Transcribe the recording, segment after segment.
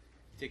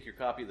Take your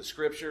copy of the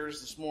Scriptures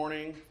this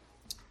morning.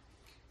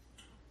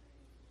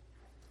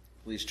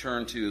 Please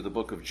turn to the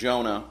book of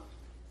Jonah.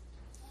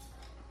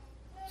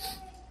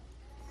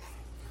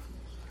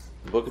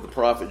 The book of the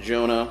prophet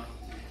Jonah.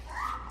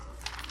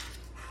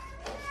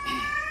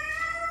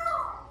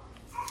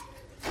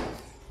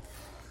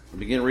 We'll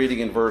begin reading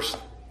in verse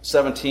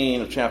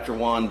 17 of chapter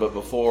 1, but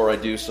before I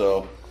do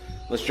so,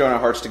 let's join our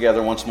hearts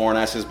together once more and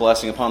ask His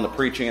blessing upon the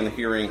preaching and the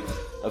hearing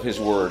of His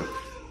word.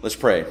 Let's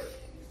pray.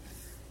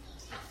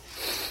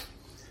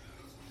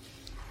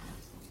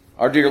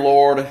 Our dear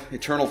Lord,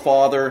 eternal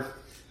Father,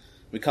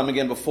 we come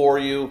again before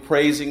you,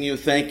 praising you,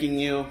 thanking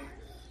you.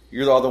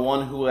 You are the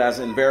one who has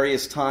in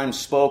various times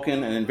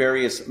spoken and in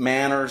various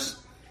manners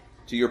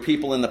to your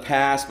people in the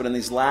past, but in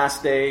these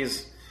last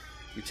days,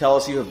 you tell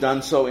us you have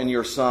done so in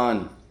your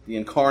Son, the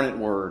incarnate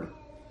Word.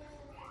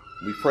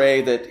 We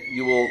pray that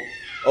you will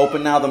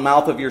open now the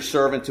mouth of your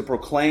servant to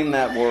proclaim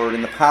that Word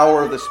in the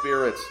power of the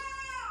Spirit.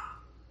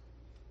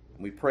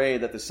 And we pray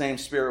that the same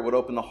Spirit would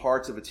open the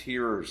hearts of its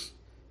hearers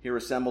here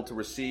assembled to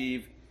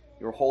receive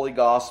your holy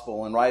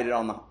gospel and write it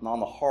on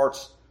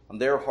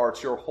their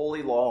hearts, your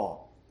holy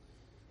law,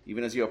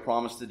 even as you have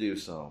promised to do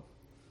so.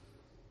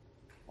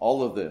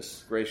 All of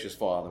this, gracious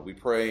Father, we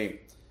pray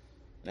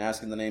and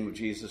ask in the name of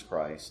Jesus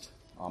Christ.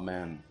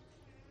 Amen.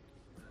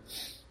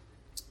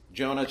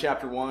 Jonah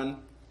chapter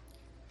 1,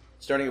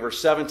 starting at verse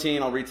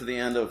 17, I'll read to the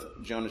end of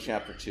Jonah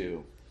chapter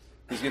 2.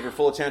 Please give your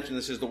full attention.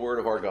 This is the word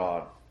of our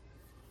God.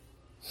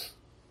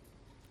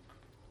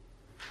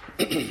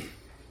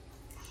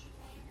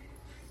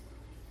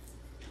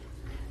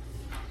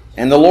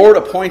 And the Lord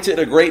appointed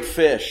a great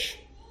fish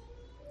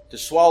to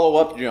swallow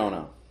up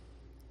Jonah.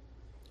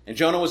 And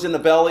Jonah was in the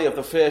belly of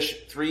the fish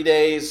 3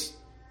 days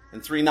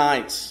and 3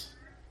 nights.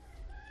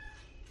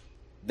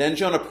 Then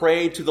Jonah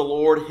prayed to the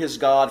Lord his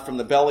God from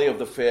the belly of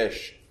the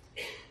fish,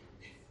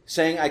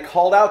 saying, I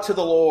called out to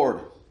the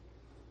Lord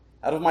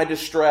out of my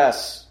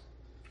distress,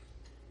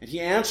 and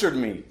he answered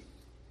me.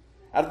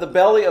 Out of the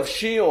belly of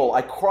Sheol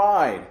I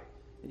cried,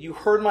 and you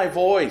heard my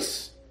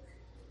voice.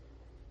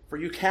 For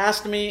you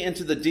cast me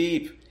into the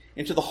deep,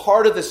 into the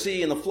heart of the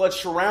sea, and the flood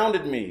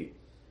surrounded me,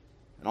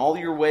 and all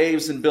your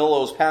waves and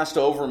billows passed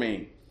over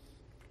me.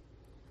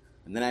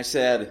 And then I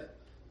said,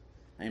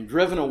 I am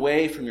driven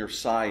away from your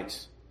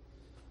sight.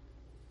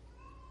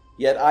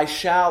 Yet I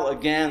shall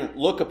again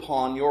look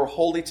upon your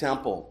holy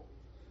temple.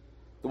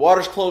 The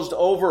waters closed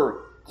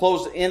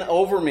in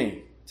over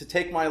me to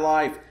take my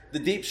life. The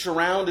deep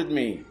surrounded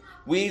me.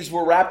 Weeds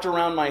were wrapped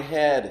around my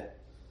head.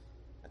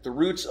 At the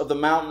roots of the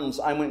mountains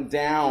I went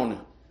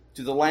down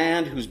to the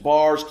land whose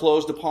bars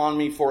closed upon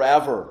me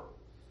forever.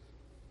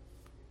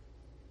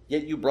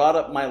 Yet you brought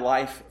up my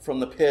life from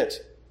the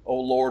pit, O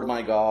Lord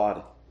my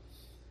God.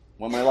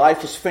 When my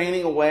life was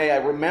fainting away, I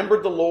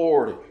remembered the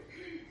Lord,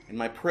 and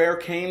my prayer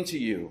came to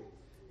you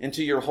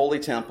into your holy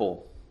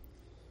temple.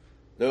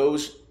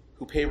 Those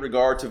who pay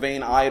regard to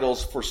vain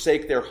idols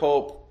forsake their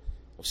hope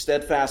of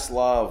steadfast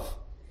love.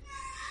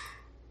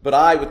 But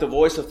I, with the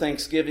voice of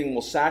thanksgiving,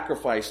 will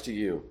sacrifice to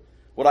you.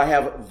 What I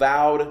have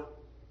vowed,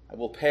 I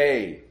will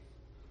pay.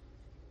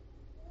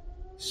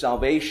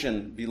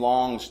 Salvation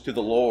belongs to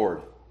the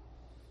Lord.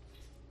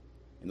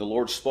 And the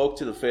Lord spoke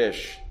to the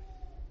fish,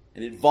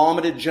 and it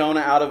vomited Jonah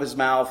out of his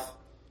mouth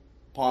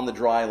upon the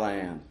dry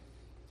land.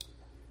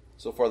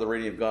 So far, the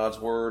reading of God's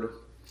word.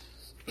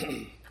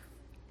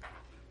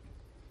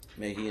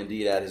 May he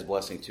indeed add his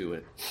blessing to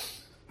it.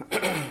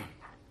 A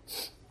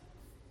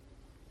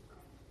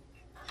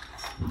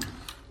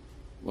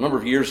number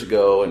of years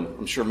ago, and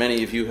I'm sure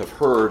many of you have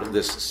heard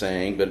this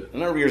saying, but a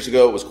number of years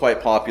ago it was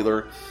quite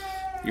popular.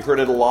 You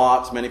heard it a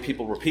lot. Many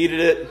people repeated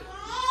it.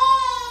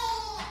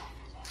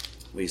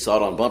 We saw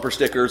it on bumper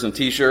stickers and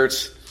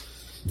t-shirts.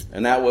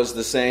 And that was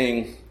the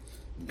saying,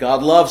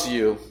 God loves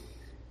you,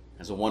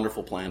 has a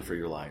wonderful plan for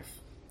your life.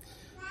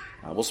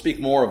 We'll speak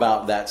more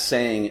about that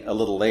saying a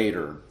little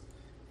later.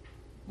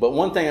 But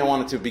one thing I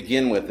wanted to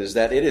begin with is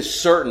that it is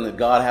certain that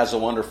God has a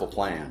wonderful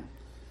plan.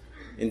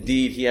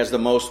 Indeed, he has the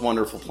most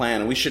wonderful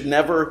plan. And we should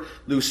never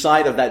lose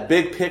sight of that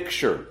big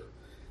picture,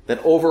 that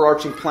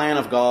overarching plan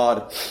of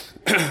God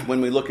when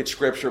we look at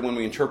Scripture, when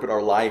we interpret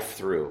our life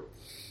through.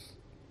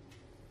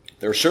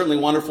 There are certainly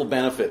wonderful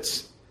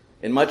benefits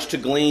and much to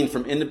glean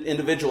from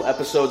individual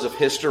episodes of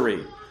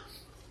history.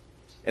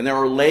 And there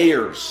are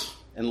layers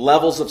and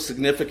levels of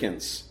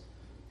significance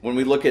when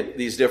we look at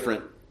these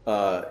different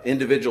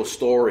individual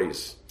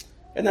stories.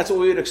 And that's what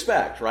we would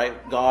expect,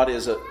 right? God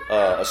is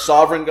a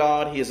sovereign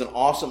God. He is an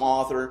awesome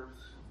author.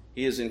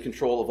 He is in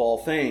control of all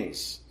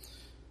things.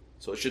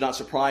 So it should not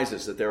surprise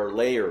us that there are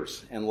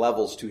layers and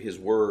levels to his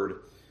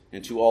word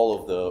and to all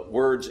of the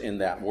words in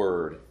that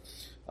word.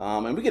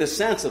 And we get a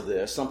sense of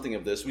this, something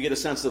of this. We get a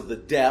sense of the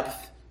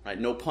depth, right?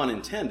 No pun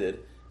intended.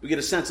 We get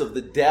a sense of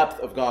the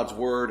depth of God's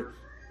word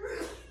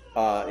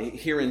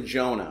here in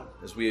Jonah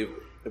as we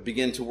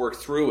begin to work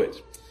through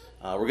it.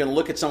 We're going to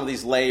look at some of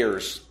these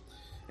layers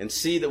and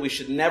see that we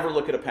should never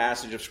look at a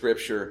passage of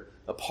Scripture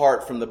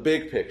apart from the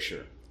big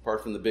picture. I heard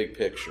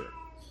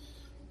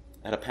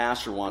a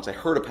pastor once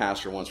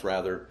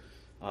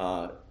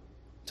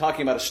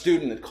talking about a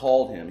student that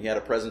called him. He had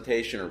a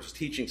presentation or was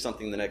teaching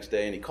something the next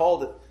day, and he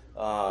called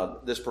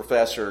this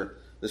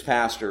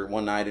pastor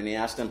one night, and he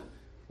asked him,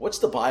 "What's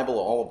the Bible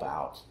all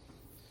about?"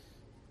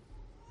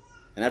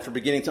 And after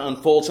beginning to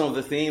unfold some of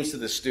the themes to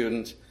the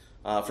student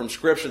from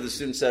Scripture, the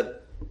student said,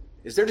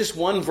 "Is there just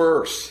one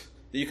verse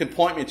that you can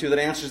point me to that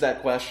answers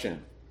that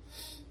question?"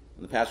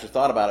 And the pastor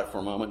thought about it for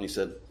a moment, and he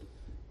said,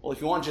 "Well, if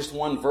you want just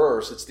one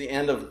verse, it's the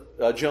end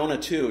of Jonah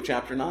 2,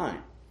 chapter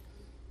 9.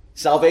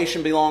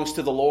 Salvation belongs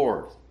to the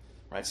Lord."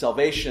 Right?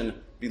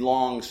 Salvation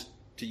belongs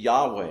to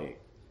Yahweh.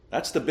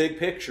 That's the big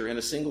picture in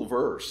a single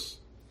verse.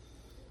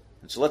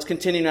 And so let's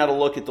continue now to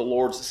look at the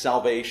Lord's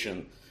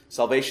salvation.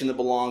 Salvation that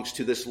belongs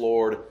to this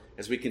Lord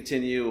as we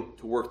continue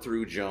to work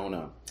through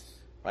Jonah.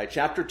 Right?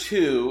 Chapter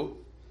 2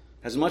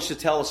 has much to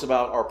tell us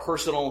about our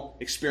personal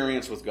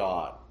experience with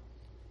God,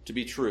 to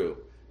be true.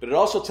 But it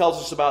also tells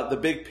us about the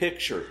big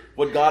picture,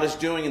 what God is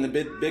doing in the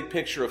big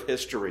picture of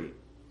history.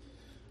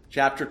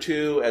 Chapter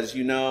 2, as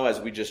you know,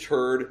 as we just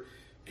heard,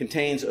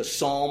 contains a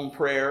psalm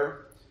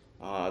prayer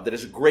that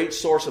is a great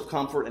source of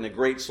comfort and a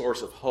great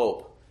source of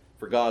hope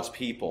for God's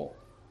people.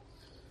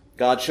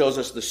 God shows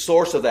us the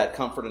source of that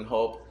comfort and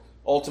hope,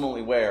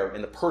 ultimately where?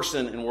 In the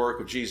person and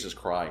work of Jesus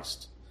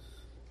Christ.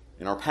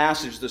 In our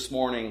passage this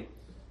morning,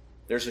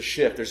 there's a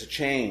shift, there's a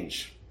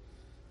change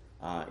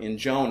in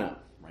Jonah.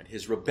 Right?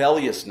 His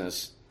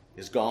rebelliousness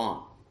is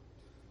gone.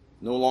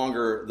 No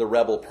longer the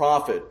rebel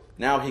prophet.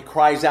 Now he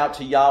cries out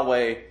to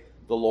Yahweh,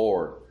 the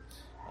Lord.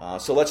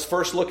 So let's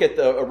first look at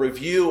a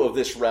review of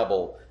this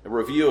rebel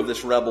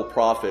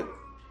prophet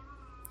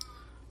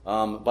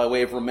by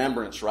way of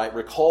remembrance. Right?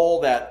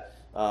 Recall that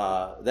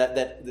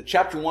the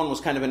chapter 1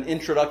 was kind of an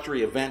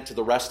introductory event to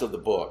the rest of the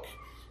book.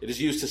 It is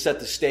used to set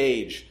the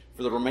stage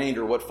for the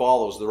remainder of what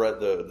follows,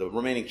 the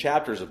remaining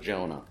chapters of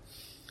Jonah.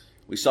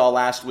 We saw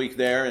last week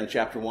there in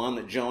chapter 1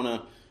 that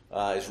Jonah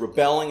is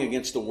rebelling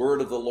against the word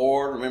of the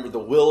Lord. Remember, the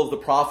will of the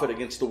prophet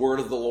against the word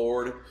of the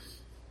Lord.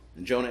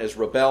 And Jonah is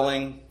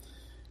rebelling.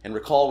 And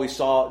recall, we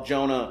saw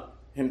Jonah,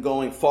 him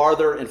going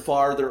farther and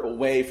farther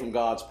away from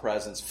God's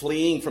presence,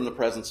 fleeing from the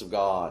presence of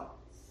God.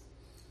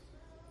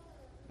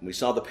 And we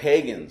saw the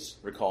pagans,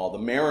 recall, the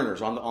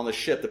mariners on the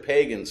ship, the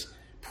pagans,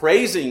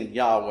 praising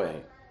Yahweh.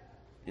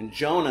 And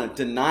Jonah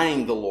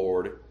denying the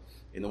Lord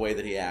in the way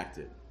that he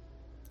acted.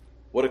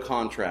 What a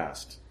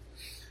contrast.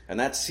 And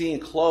that scene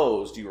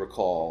closed, you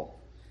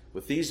recall,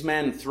 with these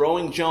men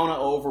throwing Jonah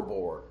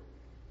overboard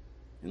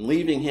and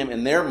leaving him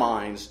in their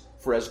minds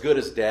for as good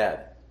as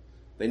dead.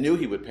 They knew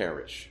he would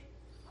perish.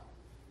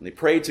 And they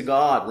prayed to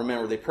God.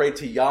 Remember, they prayed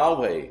to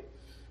Yahweh.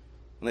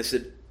 And they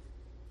said,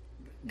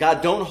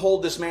 "God, don't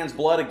hold this man's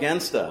blood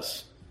against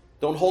us.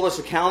 Don't hold us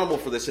accountable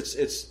for this.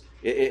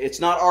 It's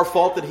not our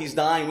fault that he's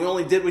dying. We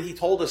only did what he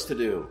told us to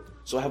do.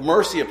 So have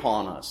mercy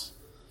upon us."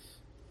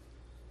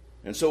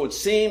 And so it would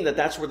seem that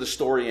that's where the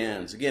story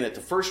ends. Again, at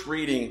the first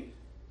reading,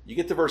 you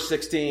get to verse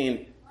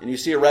 16 and you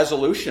see a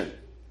resolution,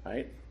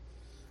 right?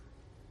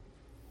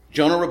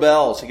 Jonah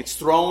rebels. He gets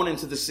thrown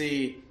into the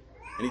sea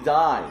and he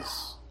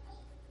dies.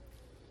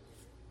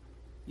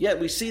 Yet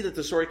we see that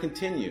the story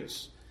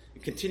continues.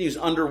 It continues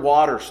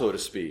underwater, so to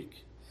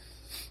speak.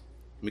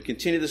 We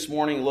continue this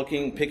morning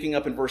picking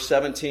up in verse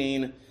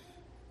 17.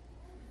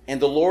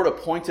 "And the Lord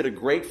appointed a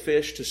great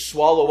fish to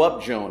swallow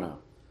up Jonah.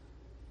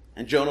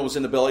 And Jonah was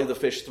in the belly of the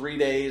fish 3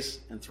 days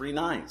and 3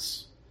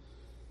 nights.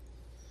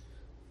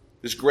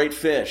 This great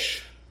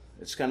fish,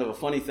 it's kind of a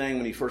funny thing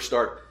when you first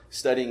start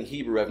studying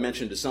Hebrew. I've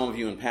mentioned to some of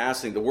you in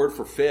passing, the word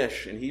for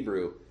fish in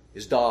Hebrew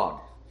is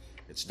dog.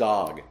 It's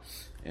dog.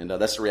 And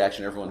that's the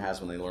reaction everyone has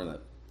when they learn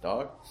that.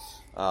 Dog?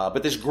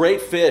 But this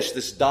great fish,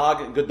 this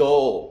dog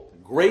gadol,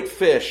 great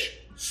fish,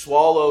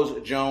 swallows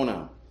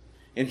Jonah.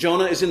 And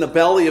Jonah is in the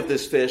belly of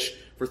this fish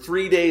for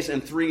 3 days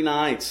and 3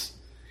 nights.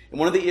 And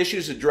one of the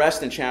issues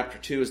addressed in chapter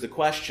 2 is the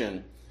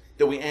question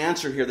that we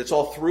answer here that's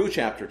all through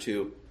chapter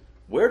 2.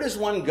 Where does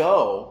one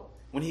go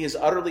when he is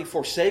utterly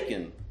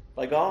forsaken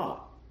by God?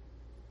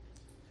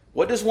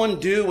 What does one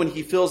do when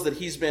he feels that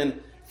he's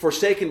been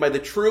forsaken by the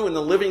true and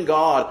the living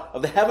God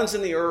of the heavens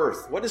and the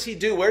earth? What does he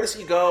do? Where does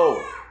he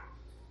go?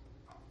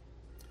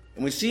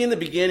 And we see in the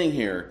beginning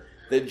here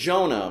that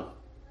Jonah,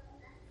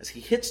 as he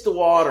hits the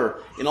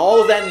water, and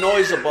all of that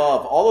noise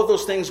above, all of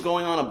those things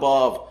going on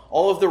above,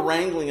 all of the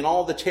wrangling and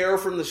all of the terror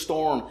from the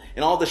storm,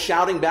 and all the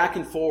shouting back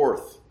and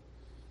forth,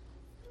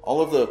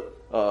 all of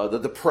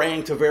the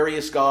praying to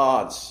various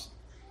gods,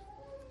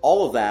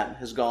 all of that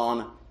has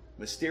gone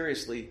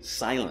mysteriously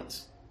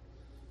silent.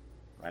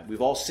 Right?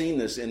 We've all seen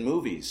this in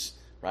movies,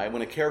 right?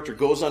 When a character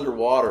goes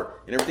underwater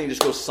and everything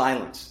just goes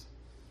silent.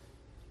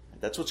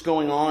 That's what's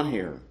going on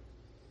here.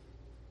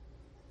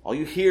 All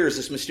you hear is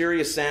this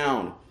mysterious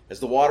sound as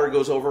the water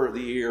goes over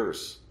the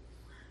ears.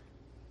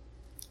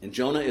 And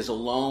Jonah is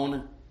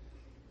alone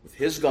with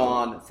his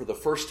God for the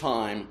first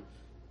time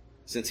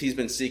since he's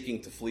been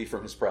seeking to flee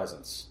from his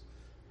presence.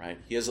 Right?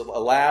 He is at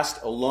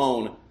last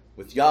alone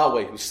with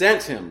Yahweh, who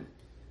sent him,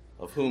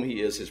 of whom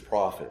he is his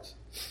prophet.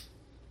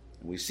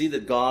 And we see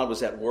that God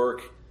was at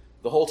work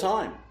the whole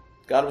time.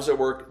 God was at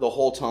work the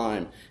whole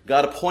time.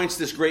 God appoints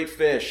this great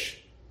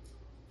fish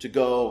to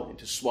go and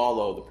to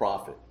swallow the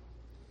prophet.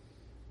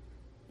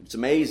 It's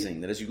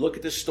amazing that as you look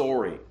at this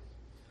story,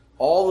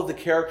 all of the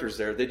characters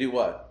there, they do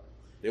what?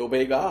 They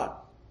obey God.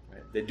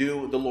 Right? They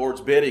do the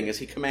Lord's bidding as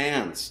he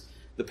commands.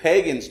 The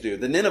pagans do.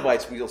 The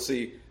Ninevites, we'll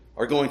see,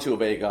 are going to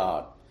obey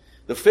God.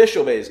 The fish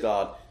obeys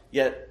God.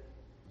 Yet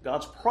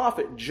God's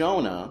prophet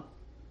Jonah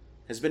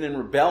has been in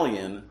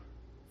rebellion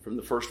from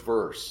the first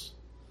verse.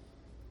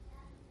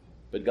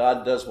 But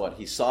God does what?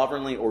 He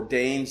sovereignly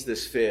ordains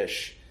this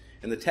fish.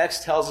 And the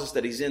text tells us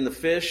that he's in the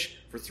fish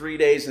for 3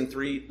 days and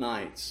 3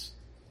 nights.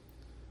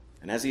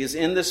 And as he is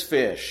in this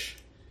fish,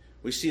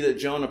 we see that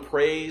Jonah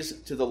prays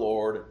to the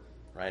Lord,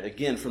 right,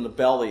 again from the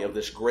belly of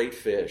this great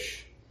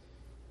fish.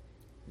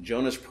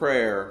 Jonah's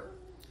prayer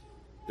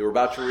that we're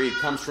about to read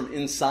comes from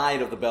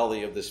inside of the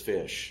belly of this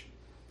fish.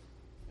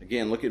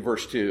 Again, look at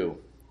verse 2.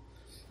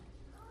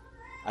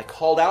 I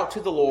called out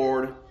to the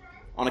Lord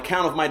on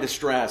account of my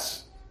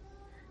distress,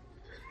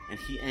 and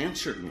he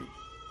answered me.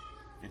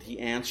 And he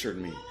answered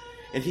me.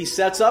 And he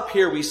sets up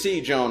here, we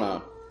see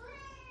Jonah,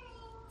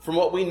 from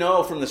what we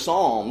know from the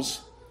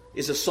Psalms,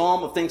 is a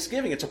psalm of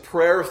thanksgiving. It's a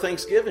prayer of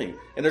thanksgiving.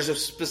 And there's a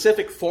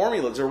specific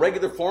formula, there's a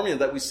regular formula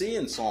that we see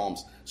in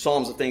psalms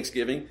of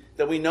thanksgiving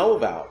that we know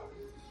about.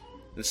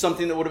 It's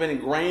something that would have been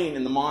ingrained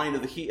in the mind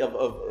of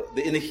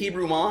in the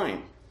Hebrew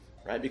mind,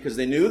 right? Because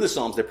they knew the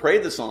Psalms, they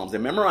prayed the Psalms, they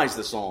memorized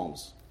the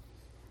Psalms.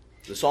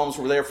 The Psalms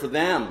were there for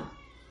them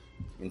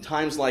in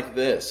times like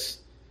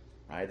this,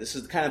 right? This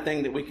is the kind of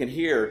thing that we can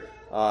hear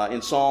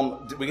in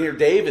Psalm. We can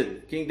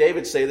hear King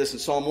David say this in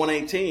Psalm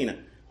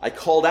 118. I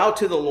called out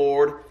to the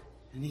Lord,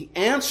 and he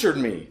answered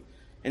me,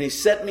 and he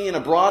set me in a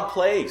broad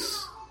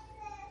place.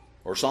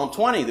 Or Psalm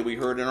 20 that we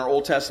heard in our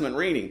Old Testament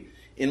reading.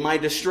 In my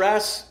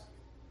distress,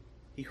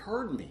 he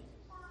heard me.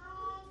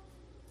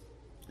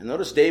 And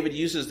notice David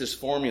uses this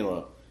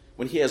formula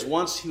when he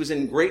was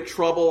in great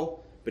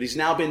trouble, but he's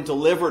now been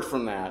delivered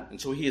from that. And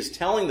so he is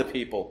telling the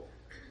people,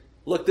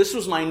 look, this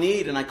was my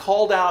need, and I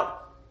called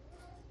out,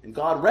 and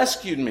God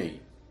rescued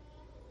me.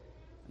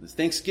 And the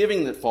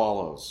thanksgiving that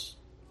follows.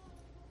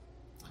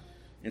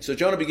 And so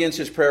Jonah begins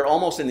his prayer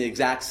almost in the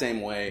exact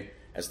same way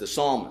as the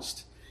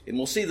psalmist. And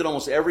we'll see that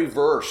almost every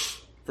verse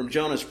from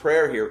Jonah's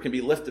prayer here can be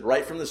lifted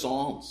right from the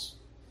Psalms.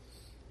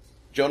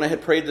 Jonah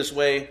had prayed this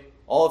way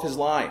all of his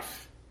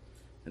life.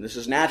 And this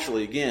is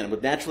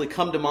would naturally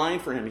come to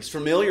mind for him. He's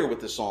familiar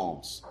with the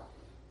Psalms.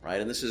 Right?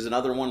 And this is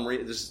another one.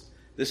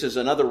 This is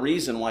another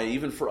reason why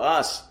even for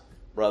us,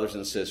 brothers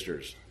and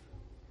sisters,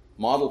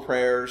 model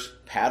prayers,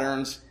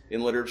 patterns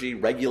in liturgy,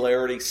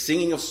 regularity,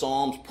 singing of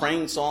psalms,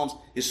 praying psalms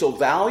is so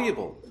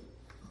valuable.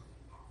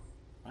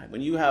 Right?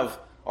 When you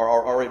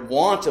are at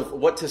want of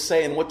what to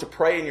say and what to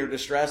pray in your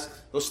distress,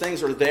 those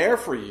things are there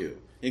for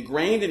you,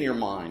 ingrained in your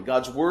mind,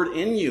 God's word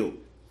in you.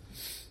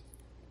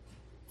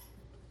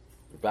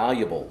 They're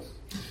valuable.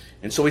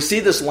 And so we see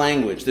this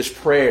language, this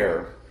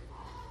prayer,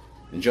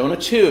 in Jonah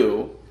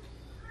 2,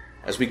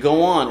 as we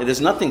go on, it is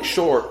nothing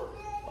short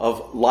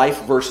of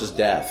life versus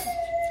death.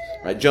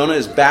 Right? Jonah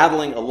is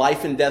battling a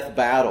life and death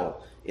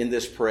battle in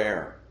this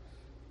prayer.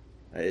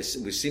 We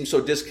seem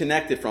so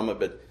disconnected from it,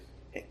 but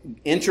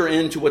enter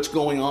into what's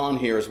going on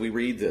here as we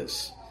read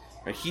this.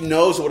 Right? He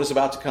knows what is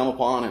about to come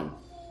upon him,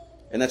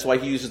 and that's why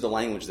he uses the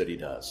language that he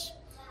does.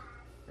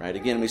 Right?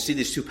 Again, we see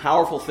these two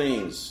powerful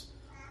themes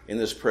in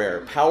this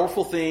prayer.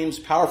 Powerful themes,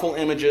 powerful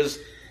images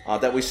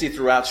that we see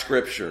throughout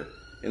Scripture.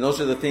 And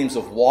those are the themes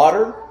of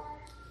water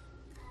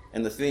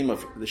and the theme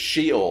of the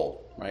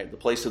Sheol, right? The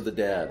place of the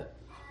dead.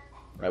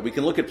 Right? We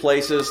can look at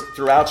places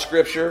throughout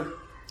Scripture,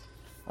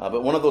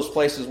 but one of those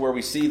places where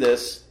we see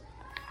this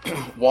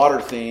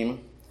water theme,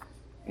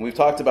 and we've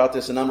talked about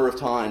this a number of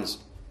times,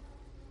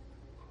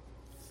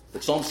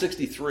 but Psalm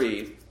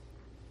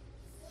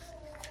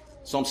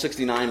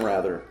 69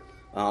 rather.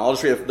 I'll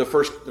just read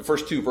the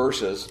first 2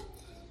 verses,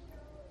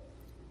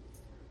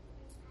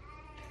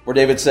 where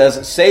David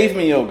says, "Save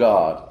me, O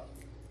God,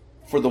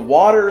 for the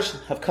waters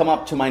have come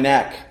up to my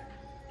neck.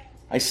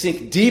 I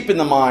sink deep in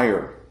the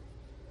mire,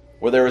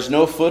 where there is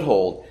no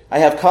foothold. I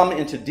have come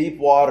into deep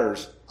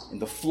waters,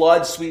 and the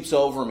flood sweeps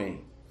over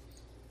me."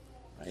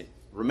 Right?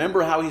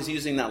 Remember how he's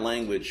using that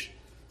language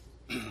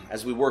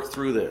as we work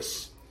through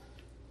this.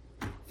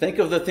 Think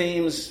of the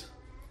themes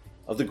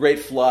of the great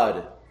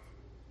flood.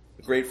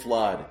 The great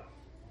flood.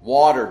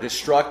 Water,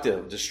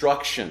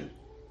 destruction,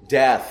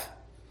 death.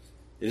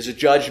 It is a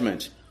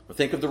judgment. Or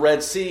think of the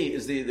Red Sea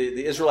as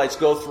the Israelites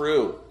go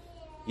through.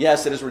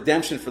 Yes, it is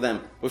redemption for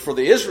them, but for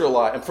the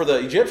Israelites and for the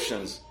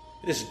Egyptians,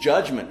 it is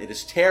judgment, it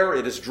is terror,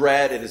 it is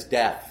dread, it is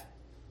death.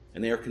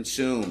 And they are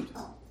consumed.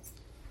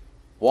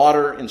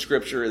 Water in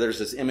Scripture, there's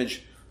this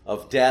image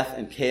of death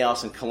and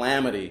chaos and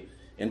calamity.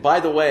 And by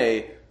the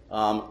way,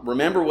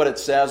 remember what it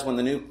says when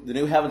the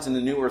new heavens and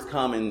the new earth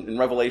come in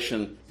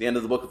Revelation, the end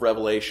of the book of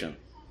Revelation.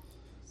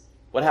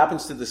 What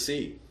happens to the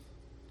sea?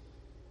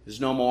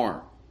 There's no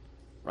more.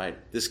 Right?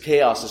 This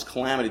chaos, this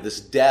calamity, this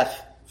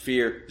death,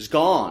 fear is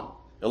gone,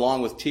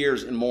 along with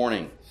tears and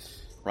mourning.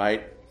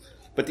 Right?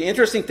 But the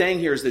interesting thing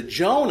here is that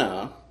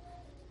Jonah,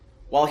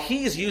 while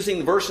he is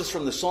using verses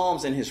from the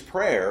Psalms in his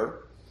prayer,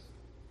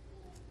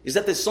 is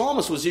that the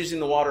psalmist was using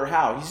the water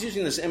how? He's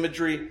using this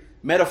imagery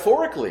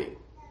metaphorically,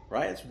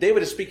 right?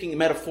 David is speaking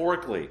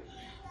metaphorically.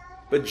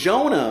 But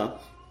Jonah,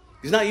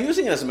 he's not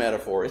using it as a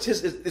metaphor.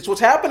 It's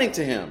what's happening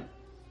to him.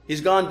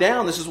 He's gone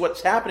down. This is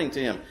what's happening to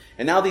him.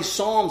 And now these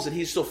psalms that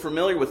he's so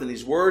familiar with, and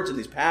these words and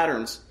these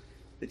patterns,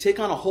 they take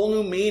on a whole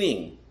new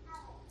meaning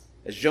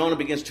as Jonah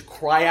begins to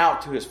cry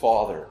out to his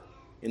father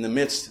in the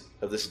midst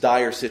of this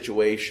dire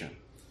situation.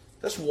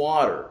 That's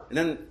water. And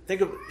then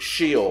think of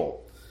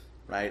Sheol,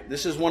 right?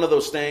 This is one of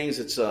those things.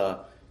 It's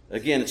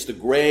the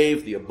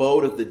grave, the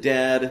abode of the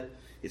dead.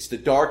 It's the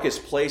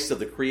darkest place of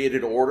the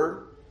created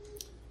order.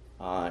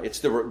 It's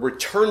the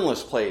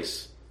returnless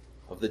place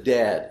of the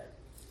dead.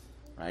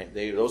 Right?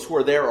 Those who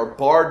are there are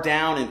barred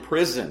down in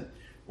prison,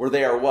 where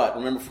they are what?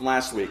 Remember from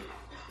last week.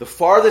 The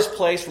farthest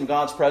place from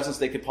God's presence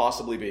they could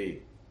possibly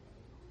be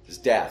is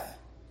death.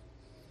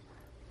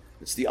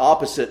 It's the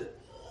opposite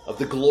of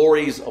the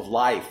glories of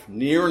life,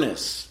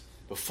 nearness,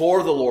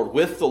 before the Lord,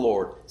 with the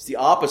Lord. It's the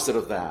opposite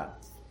of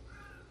that.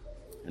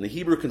 And the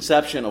Hebrew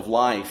conception of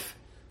life,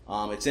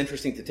 it's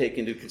interesting to take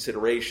into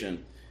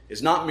consideration,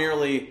 is not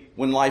merely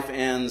when life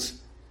ends,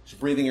 just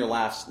breathing your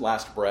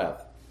last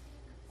breath.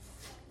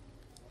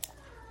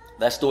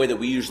 That's the way that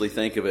we usually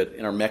think of it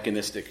in our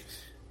mechanistic,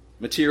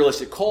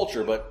 materialistic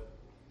culture. But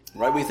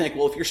right, we think,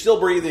 well, if you're still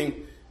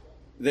breathing,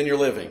 then you're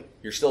living.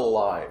 You're still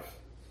alive.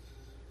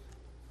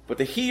 But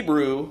the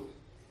Hebrew,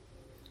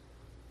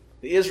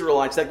 the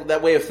Israelites,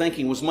 that way of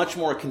thinking was much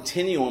more a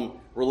continuum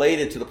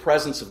related to the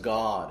presence of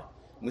God.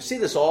 And we see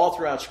this all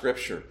throughout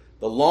Scripture.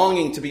 The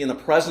longing to be in the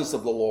presence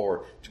of the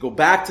Lord, to go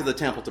back to the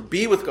temple, to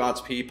be with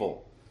God's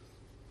people.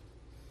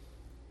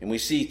 And we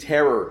see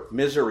terror,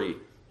 misery,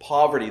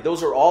 poverty.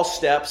 Those are all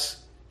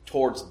steps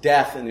towards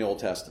death in the Old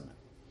Testament.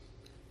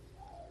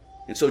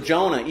 And so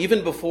Jonah,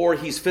 even before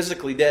he's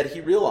physically dead, he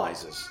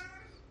realizes,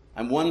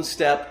 I'm one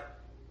step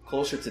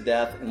closer to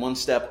death and one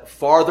step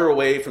farther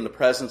away from the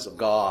presence of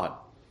God.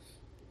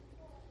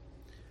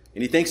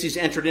 And he thinks he's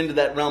entered into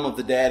that realm of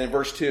the dead. In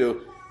verse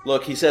 2,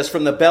 look, he says,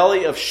 from the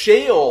belly of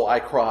Sheol I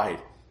cried.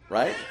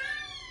 Right?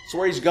 That's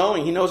where he's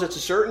going. He knows it's a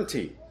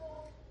certainty.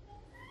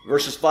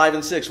 Verses 5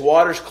 and 6,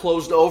 waters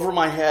closed over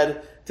my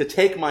head to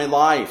take my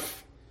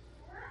life.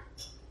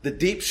 The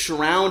deep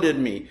surrounded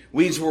me.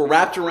 Weeds were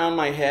wrapped around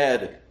my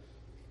head.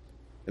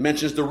 It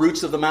mentions the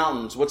roots of the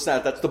mountains. What's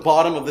that? That's the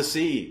bottom of the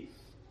sea.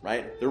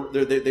 Right?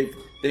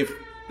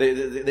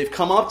 They've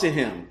come up to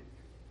him.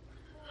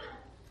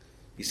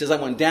 He says, I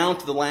went down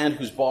to the land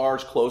whose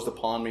bars closed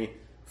upon me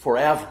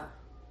forever.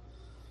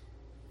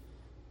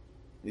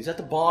 He's at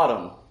the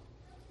bottom.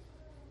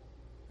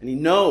 And he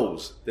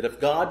knows that if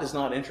God does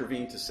not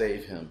intervene to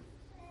save him,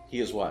 he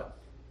is what?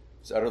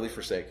 He's utterly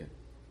forsaken.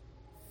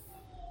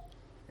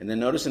 And then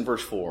notice in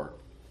verse 4,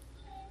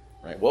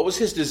 right? What was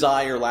his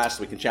desire last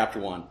week in chapter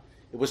 1?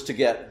 It was to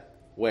get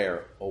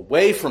where?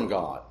 Away from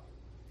God.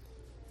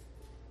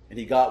 And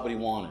he got what he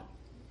wanted.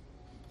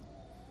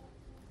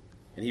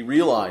 And he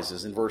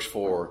realizes in verse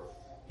 4,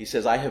 he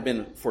says, I have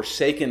been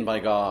forsaken by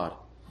God.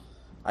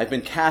 I've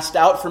been cast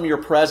out from your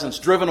presence,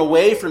 driven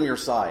away from your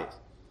sight.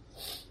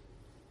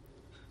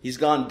 He's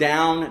gone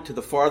down to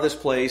the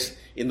farthest place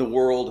in the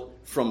world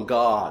from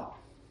God.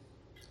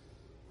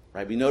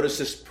 Right? We noticed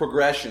this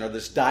progression or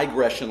this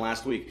digression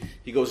last week.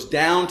 He goes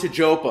down to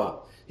Joppa.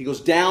 He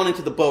goes down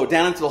into the boat,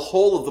 down into the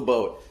hole of the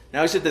boat.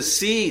 Now he's at the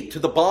sea, to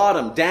the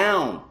bottom,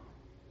 down.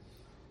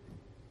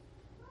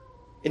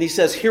 And he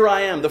says, here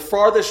I am, in the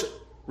farthest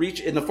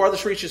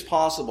reaches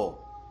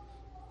possible.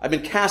 I've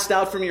been cast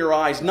out from your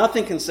eyes.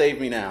 Nothing can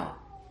save me now.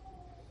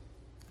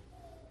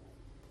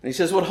 And he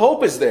says, what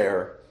hope is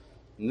there?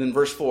 And then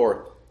verse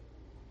 4,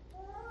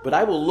 but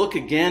I will look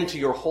again to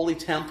your holy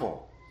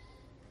temple.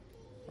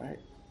 Right?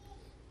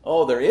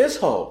 Oh, there is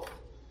hope.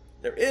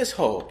 There is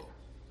hope.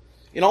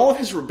 In all of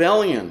his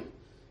rebellion,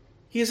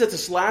 he is at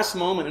this last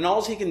moment, and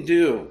all he can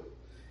do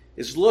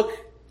is look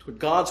to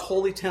God's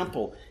holy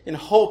temple in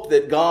hope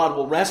that God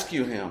will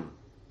rescue him.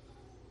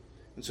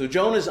 And so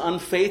Jonah's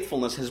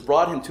unfaithfulness has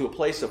brought him to a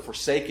place of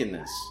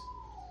forsakenness.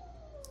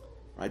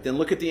 Right? Then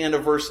look at the end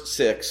of verse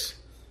 6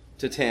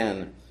 to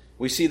 10.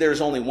 We see there's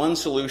only one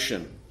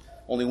solution.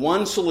 Only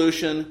one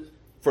solution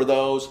for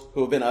those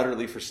who have been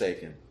utterly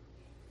forsaken.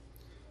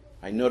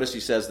 I notice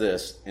he says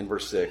this in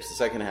verse 6, the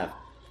second half.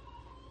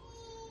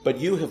 But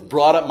you have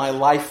brought up my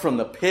life from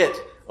the pit,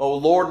 O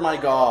Lord my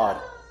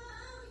God.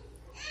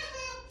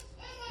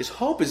 His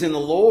hope is in the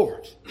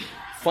Lord.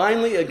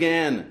 Finally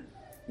again,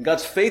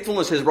 God's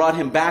faithfulness has brought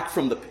him back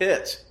from the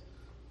pit.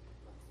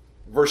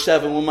 Verse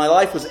 7, when my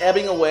life was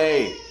ebbing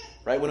away,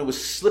 right, when it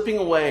was slipping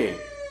away,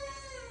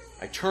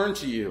 I turned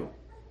to you,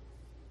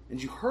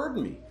 and you heard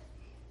me.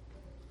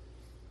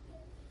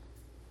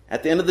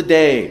 At the end of the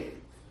day,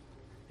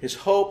 his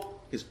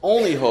hope, his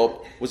only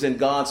hope, was in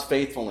God's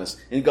faithfulness,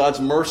 in God's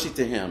mercy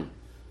to him.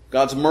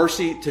 God's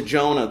mercy to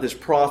Jonah, this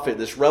prophet,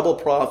 this rebel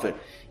prophet,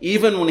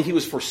 even when he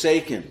was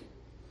forsaken.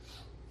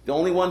 The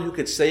only one who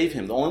could save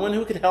him, the only one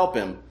who could help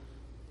him,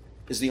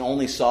 is the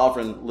only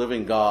sovereign,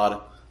 living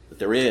God that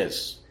there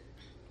is.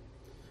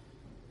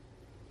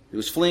 He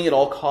was fleeing at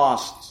all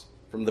costs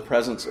from the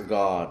presence of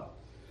God.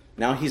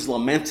 Now he's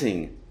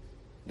lamenting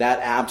that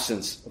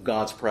absence of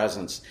God's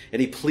presence.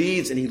 And he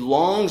pleads and he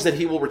longs that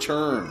he will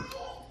return.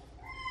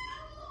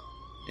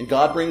 And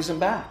God brings him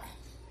back.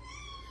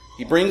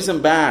 He brings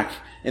him back.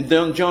 And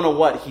then Jonah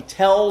what? He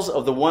tells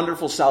of the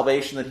wonderful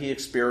salvation that he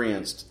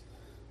experienced.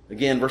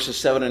 Again, verses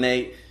 7 and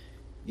 8.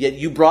 Yet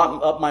you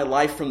brought up my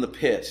life from the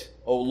pit,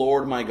 O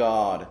Lord my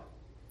God.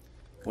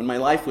 When my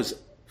life was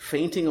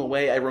fainting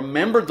away, I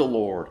remembered the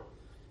Lord,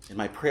 and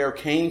my prayer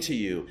came to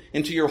you,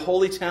 into your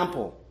holy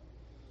temple.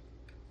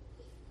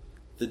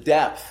 The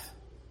depth,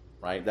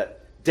 right?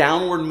 That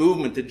downward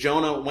movement that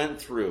Jonah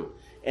went through,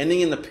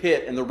 ending in the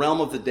pit, in the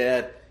realm of the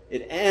dead,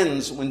 it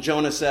ends when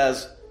Jonah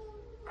says,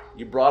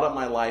 you brought up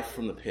my life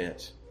from the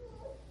pit.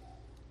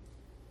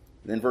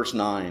 And then verse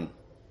 9.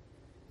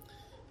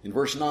 In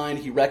verse 9,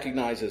 he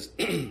recognizes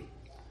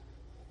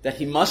that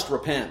he must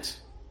repent.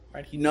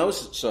 Right? He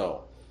knows it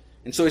so.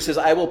 And so he says,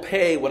 I will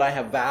pay what I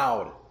have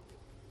vowed.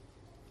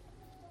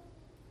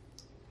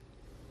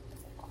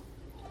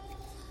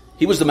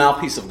 He was the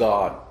mouthpiece of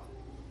God,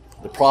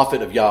 the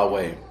prophet of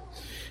Yahweh.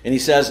 And he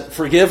says,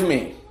 forgive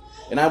me,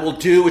 and I will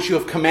do what you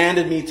have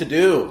commanded me to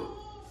do.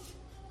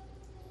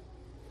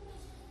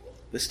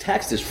 This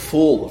text is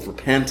full of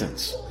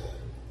repentance.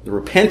 The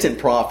repentant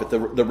prophet, the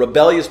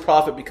rebellious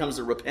prophet becomes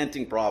the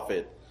repenting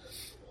prophet.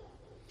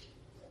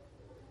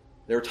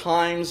 There are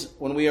times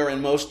when we are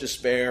in most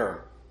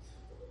despair,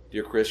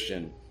 dear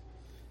Christian,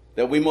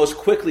 that we most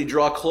quickly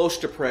draw close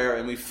to prayer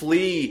and we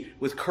flee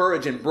with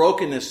courage and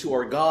brokenness to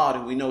our God,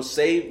 who we know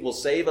will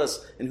save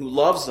us and who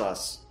loves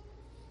us.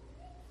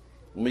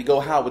 And we go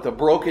how? With a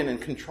broken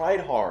and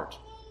contrite heart.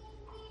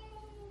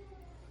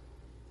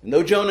 And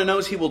though Jonah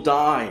knows he will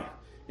die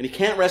and he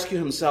can't rescue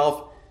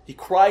himself, he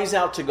cries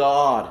out to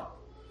God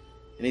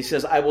and he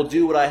says, I will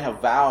do what I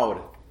have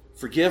vowed.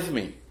 Forgive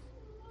me.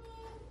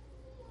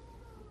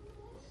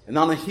 And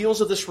on the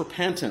heels of this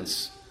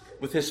repentance,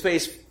 with his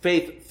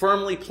faith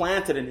firmly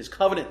planted in his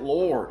covenant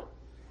Lord,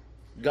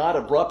 God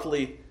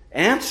abruptly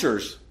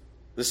answers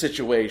the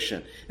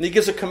situation. And he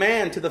gives a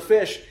command to the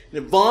fish, and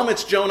it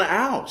vomits Jonah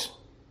out.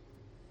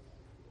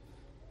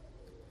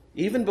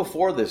 Even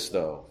before this,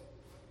 though,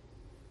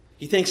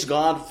 he thanks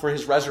God for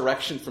his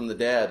resurrection from the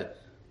dead.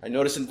 I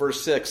notice in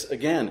verse 6,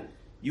 again,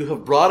 you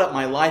have brought up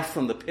my life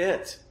from the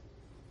pit.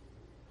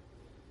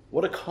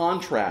 What a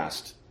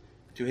contrast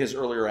to his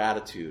earlier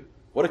attitude.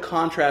 What a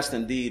contrast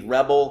indeed,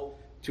 rebel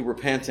to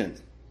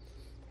repentant.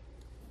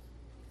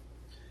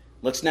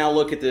 Let's now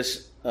look at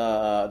this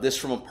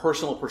from a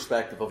personal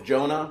perspective of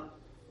Jonah,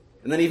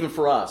 and then even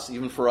for us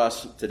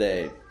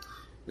today.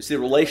 We see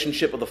the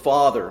relationship of the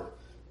Father.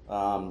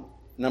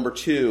 Number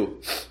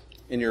 2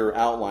 in your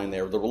outline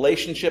there, the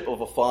relationship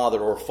of a father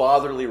or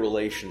fatherly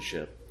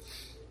relationship.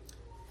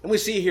 And we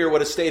see here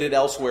what is stated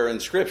elsewhere in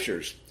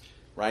Scriptures,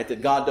 right?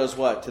 That God does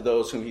what to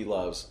those whom he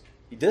loves?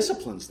 He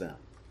disciplines them.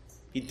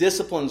 He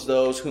disciplines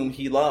those whom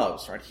he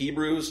loves. Right?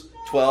 Hebrews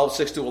 12,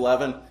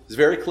 6-11 is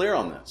very clear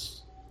on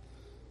this.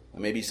 It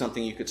may be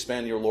something you could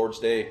spend your Lord's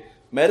Day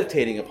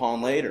meditating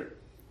upon later.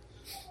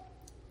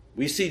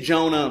 We see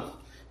Jonah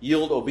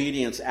yield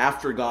obedience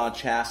after God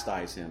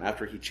chastises him,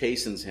 after he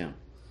chastens him.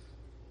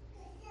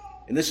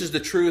 And this is the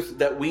truth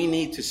that we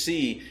need to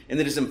see, and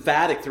that is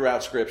emphatic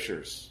throughout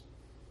Scriptures.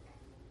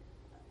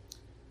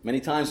 Many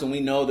times when we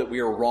know that we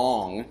are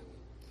wrong,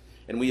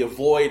 and we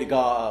avoid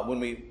God, when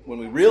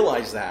we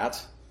realize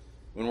that,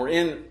 when we're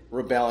in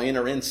rebellion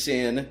or in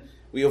sin,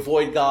 we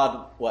avoid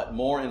God, what?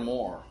 More and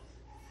more.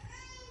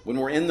 When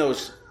we're in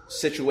those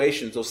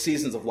situations, those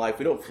seasons of life,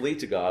 we don't flee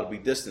to God, we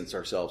distance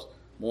ourselves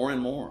more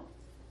and more.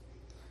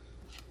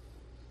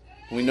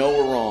 We know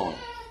we're wrong.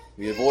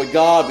 We avoid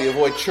God, we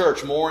avoid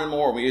church more and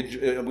more.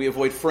 We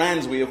avoid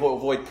friends, we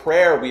avoid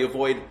prayer, we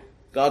avoid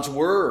God's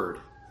Word.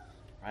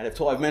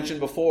 Right? I've mentioned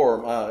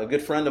before, a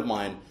good friend of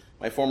mine,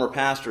 my former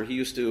pastor, he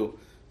used to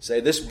say,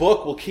 this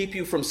book will keep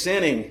you from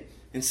sinning,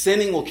 and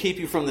sinning will keep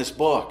you from this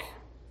book.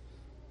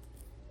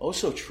 Oh,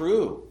 so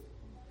true.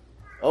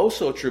 Oh,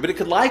 so true. But it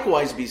could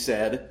likewise be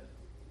said,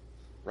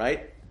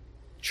 right?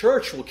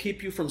 Church will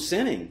keep you from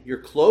sinning. Your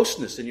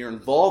closeness and your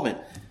involvement.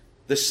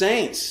 The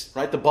saints,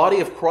 right? The body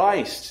of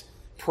Christ.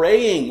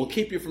 Praying will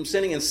keep you from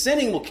sinning, and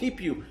sinning will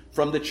keep you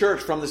from the church,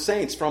 from the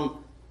saints,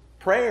 from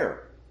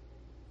prayer.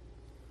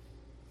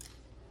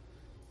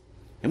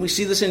 And we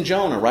see this in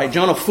Jonah, right?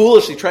 Jonah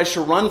foolishly tries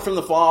to run from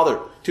the Father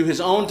to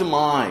his own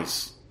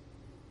demise.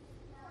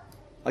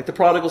 Like the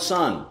prodigal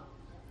son,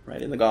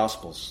 right, in the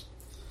Gospels.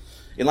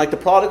 And like the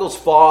prodigal's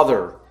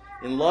father,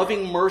 in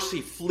loving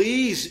mercy,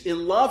 flees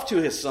in love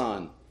to his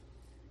son.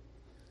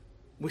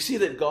 We see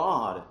that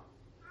God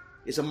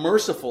is a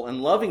merciful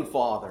and loving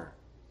Father.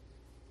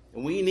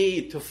 And we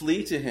need to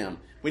flee to Him.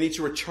 We need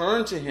to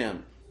return to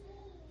Him.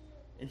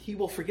 And He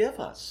will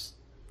forgive us.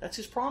 That's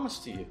His promise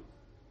to you.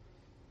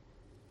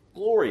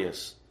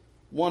 Glorious,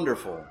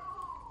 wonderful.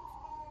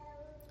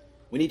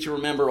 We need to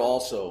remember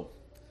also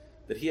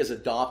that He has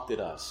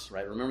adopted us,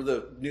 right? Remember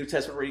the New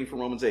Testament reading from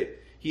Romans 8.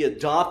 He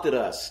adopted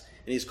us,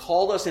 and He's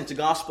called us into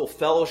gospel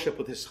fellowship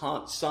with His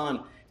Son,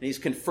 and He's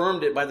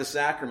confirmed it by the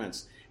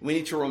sacraments. We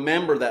need to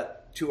remember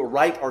that to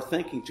right our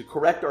thinking, to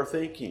correct our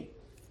thinking.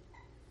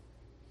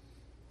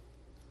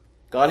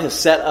 God has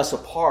set us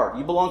apart.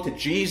 You belong to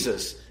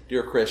Jesus,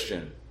 dear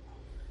Christian.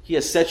 He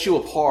has set you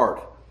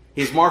apart.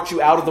 He's marked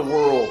you out of the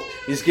world.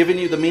 He's given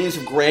you the means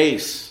of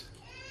grace.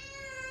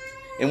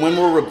 And when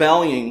we're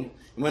rebelling,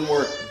 when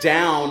we're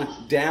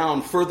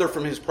down, further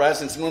from His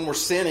presence, and when we're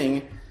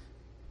sinning,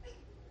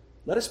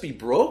 let us be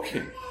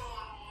broken.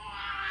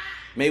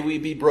 May we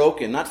be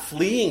broken, not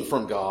fleeing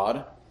from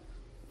God,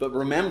 but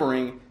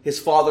remembering His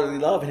fatherly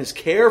love and His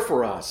care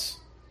for us.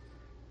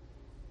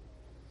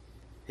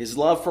 His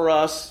love for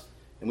us,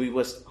 and we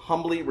must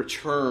humbly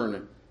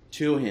return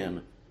to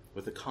Him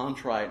with a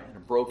contrite and a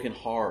broken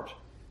heart.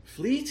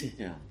 Flee to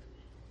Him.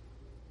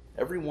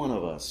 Every one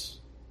of us.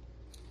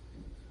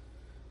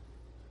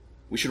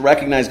 We should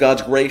recognize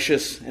God's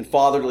gracious and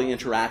fatherly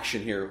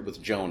interaction here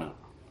with Jonah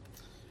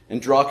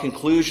and draw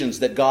conclusions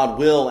that God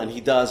will and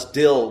He does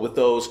deal with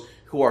those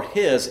who are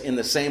His in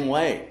the same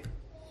way.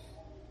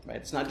 Right?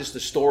 It's not just a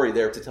story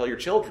there to tell your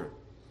children.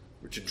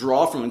 We're to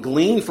draw from and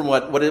glean from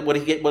what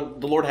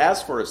the Lord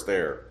has for us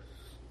there.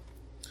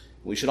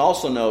 We should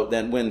also note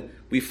that when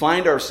we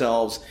find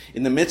ourselves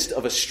in the midst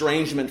of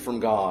estrangement from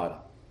God,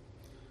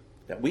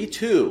 that we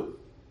too,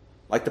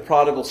 like the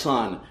prodigal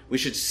son, we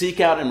should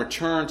seek out and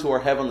return to our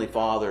Heavenly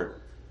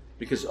Father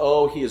because,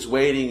 He is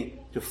waiting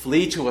to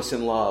flee to us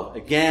in love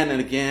again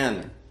and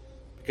again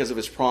because of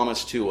His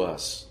promise to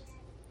us.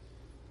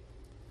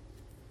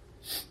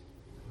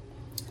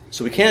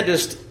 So we can't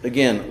just,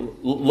 again,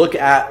 look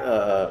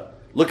at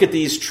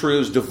these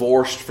truths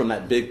divorced from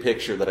that big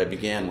picture that I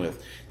began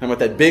with. And with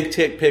that big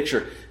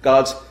picture,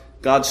 God's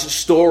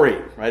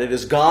story, right? It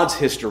is God's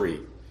history.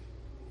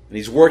 And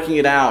He's working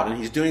it out, and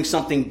He's doing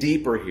something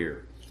deeper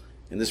here.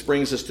 And this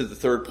brings us to the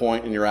third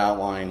point in your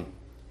outline.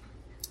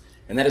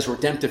 And that is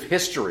redemptive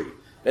history.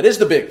 That is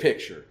the big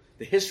picture.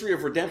 The history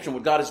of redemption,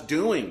 what God is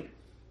doing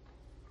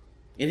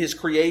in His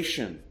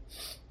creation.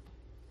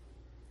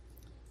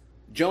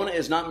 Jonah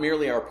is not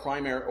merely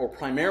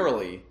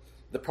primarily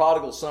the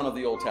prodigal son of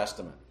the Old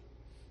Testament.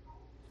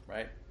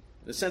 Right?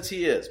 In a sense,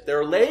 he is. There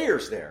are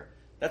layers there.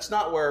 That's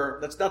not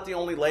the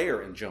only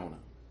layer in Jonah.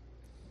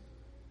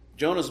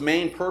 Jonah's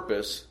main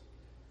purpose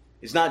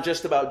is not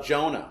just about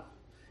Jonah.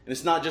 And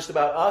it's not just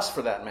about us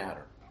for that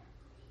matter.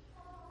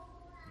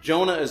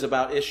 Jonah is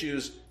about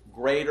issues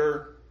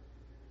greater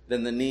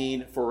than the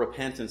need for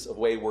repentance of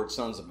wayward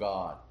sons of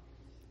God.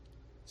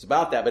 It's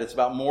about that, but it's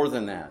about more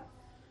than that.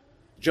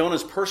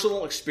 Jonah's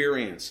personal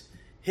experience,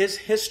 his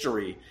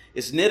history,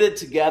 is knitted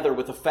together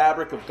with the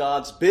fabric of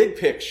God's big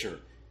picture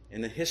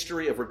in the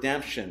history of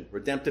redemption,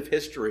 redemptive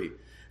history.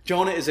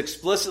 Jonah is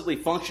explicitly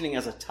functioning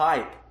as a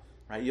type.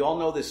 Right? You all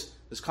know this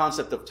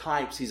concept of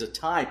types. He's a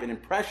type, an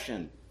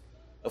impression,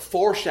 a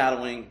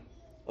foreshadowing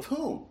of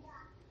whom?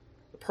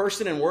 The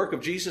person and work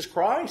of Jesus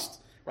Christ.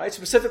 Right?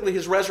 Specifically,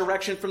 His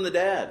resurrection from the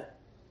dead.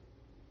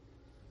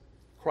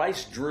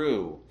 Christ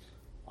drew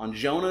on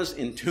Jonah's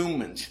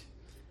entombment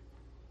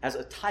as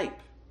a type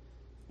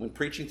when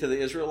preaching to the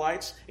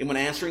Israelites and when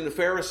answering the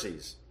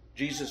Pharisees.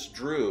 Jesus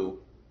drew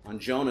on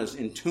Jonah's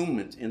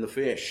entombment in the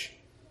fish.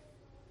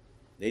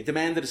 They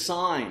demanded a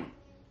sign,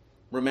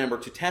 remember,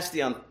 to test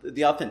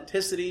the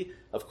authenticity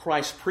of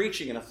Christ's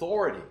preaching and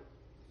authority.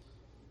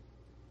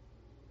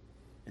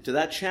 And to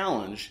that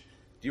challenge,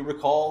 do you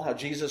recall how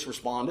Jesus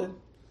responded?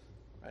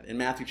 Right, in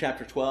Matthew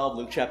chapter 12,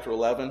 Luke chapter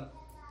 11,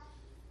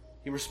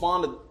 He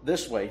responded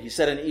this way. He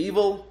said, "An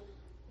evil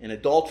and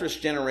adulterous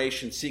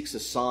generation seeks a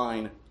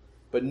sign,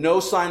 but no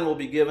sign will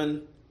be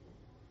given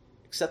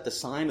except the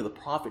sign of the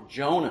prophet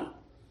Jonah."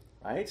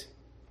 Right?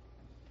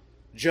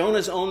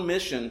 Jonah's own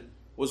mission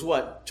was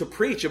what? To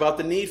preach about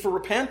the need for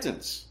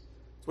repentance.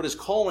 That's what his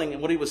calling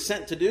and what he was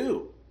sent to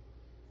do.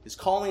 His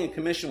calling and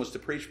commission was to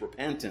preach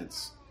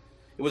repentance.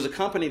 It was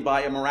accompanied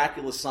by a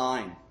miraculous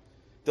sign.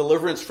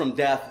 Deliverance from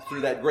death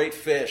through that great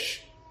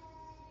fish.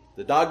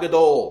 The Dag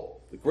Gadol,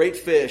 the great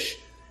fish.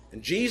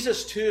 And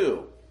Jesus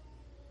too,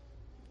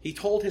 He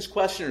told His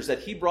questioners that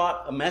He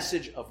brought a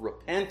message of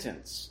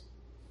repentance.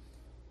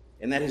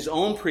 And that His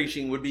own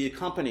preaching would be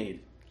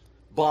accompanied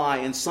by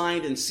and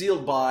signed and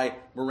sealed by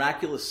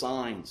miraculous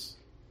signs.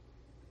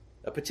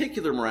 A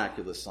particular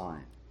miraculous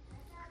sign.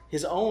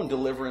 His own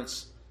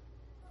deliverance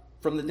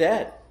from the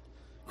dead.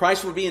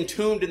 Christ would be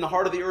entombed in the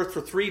heart of the earth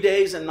for 3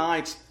 days and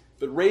nights,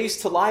 but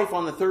raised to life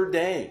on the third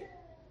day.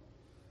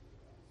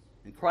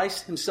 And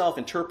Christ Himself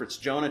interprets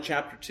Jonah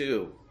chapter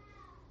 2.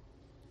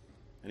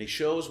 And He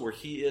shows where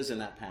He is in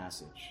that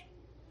passage.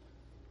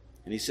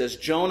 And He says,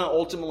 Jonah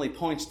ultimately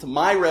points to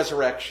my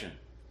resurrection.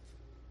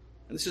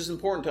 And this is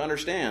important to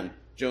understand,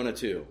 Jonah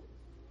 2.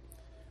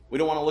 We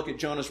don't want to look at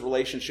Jonah's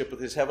relationship with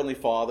his Heavenly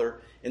Father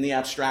in the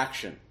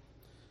abstraction.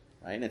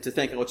 Right? And to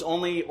think, it's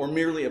only or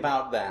merely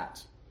about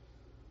that.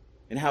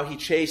 And how he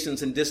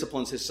chastens and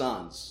disciplines his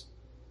sons.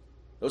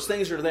 Those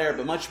things are there,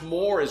 but much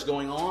more is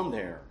going on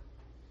there.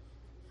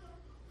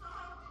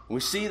 We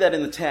see that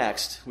in the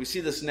text. We see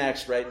this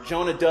next, right?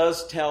 Jonah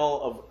does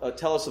tell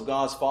us of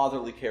God's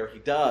fatherly care. He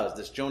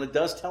does. Jonah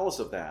does tell us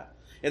of that.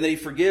 And that He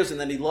forgives and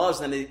that He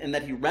loves and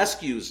that He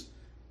rescues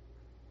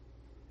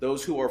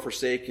those who are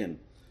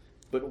forsaken.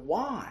 But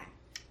why?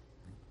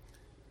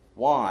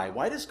 Why?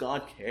 Why does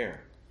God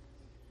care?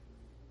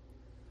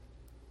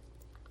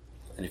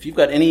 And if you've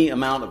got any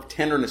amount of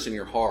tenderness in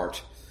your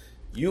heart,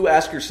 you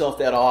ask yourself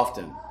that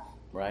often,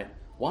 right?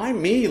 Why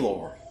me,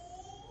 Lord?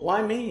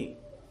 Why me?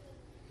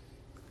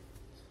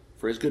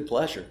 For his good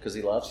pleasure, because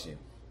he loves you.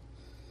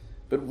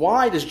 But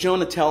why does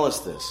Jonah tell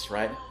us this,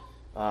 right?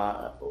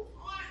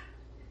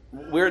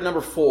 We're at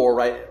number 4,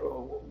 right?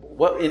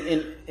 What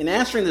in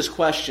answering this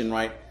question,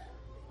 right?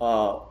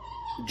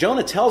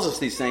 Jonah tells us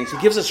these things. He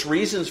gives us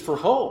reasons for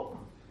hope,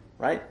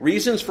 right?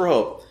 Reasons for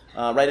hope,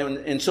 right?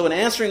 And so in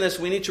answering this,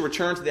 we need to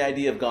return to the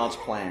idea of God's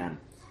plan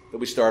that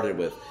we started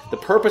with. The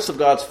purpose of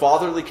God's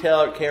fatherly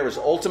care is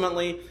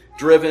ultimately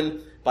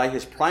driven by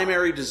his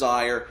primary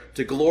desire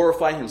to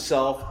glorify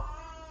himself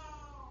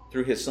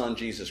through his son,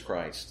 Jesus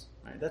Christ.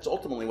 Right? That's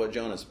ultimately what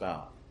Jonah's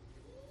about.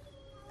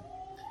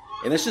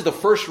 And this is the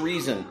first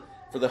reason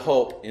for the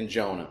hope in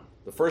Jonah.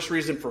 The first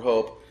reason for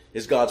hope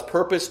is God's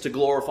purpose to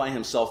glorify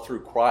himself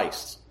through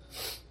Christ.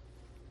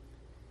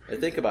 And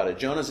think about it.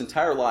 Jonah's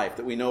entire life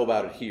that we know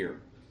about it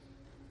here.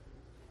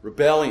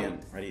 Rebellion,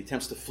 right? He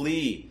attempts to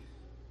flee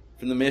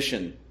from the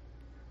mission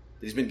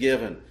that he's been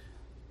given.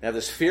 We have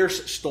this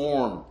fierce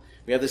storm.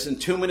 We have this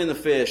entombment in the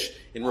fish,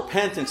 in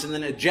repentance, and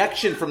then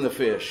ejection from the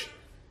fish.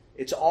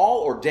 It's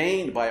all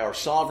ordained by our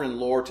sovereign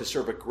Lord to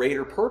serve a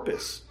greater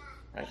purpose.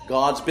 Right?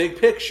 God's big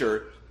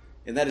picture,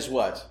 and that is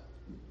what?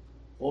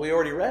 Well, we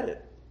already read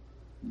it.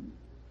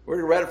 We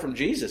already read it from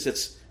Jesus.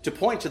 It's to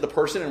point to the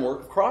person and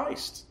work of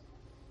Christ.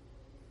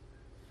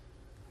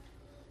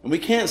 And we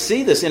can't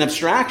see this in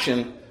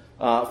abstraction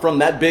from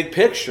that big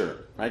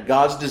picture. Right?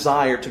 God's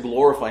desire to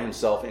glorify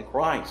himself in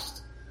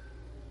Christ.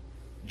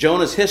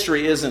 Jonah's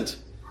history isn't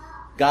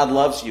God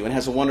loves you and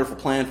has a wonderful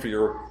plan for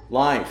your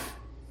life.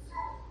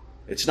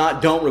 It's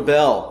not don't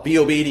rebel, be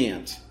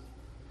obedient.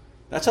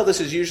 That's how this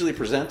is usually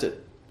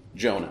presented,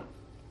 Jonah.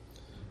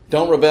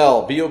 Don't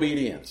rebel, be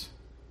obedient.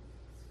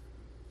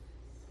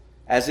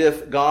 As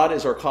if God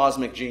is our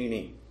cosmic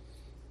genie,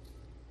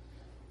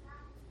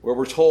 where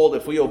we're told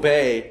if we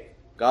obey,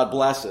 God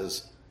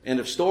blesses. End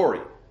of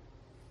story.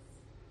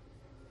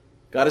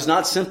 God is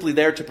not simply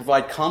there to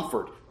provide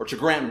comfort or to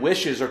grant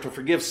wishes or to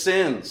forgive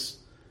sins.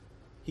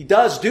 He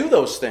does do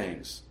those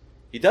things.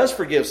 He does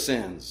forgive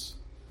sins.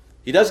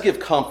 He does give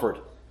comfort.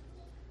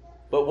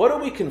 But what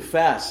do we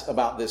confess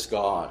about this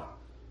God?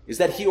 Is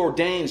that he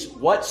ordains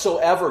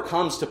whatsoever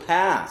comes to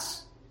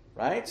pass.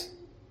 Right?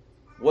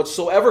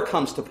 Whatsoever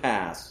comes to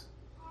pass.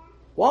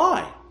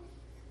 Why?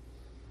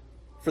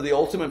 For the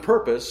ultimate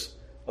purpose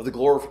of the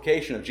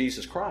glorification of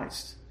Jesus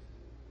Christ.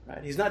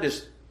 Right? He's not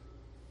just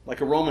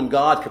like a Roman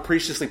god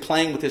capriciously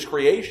playing with his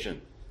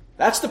creation.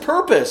 That's the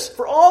purpose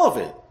for all of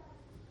it.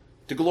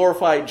 To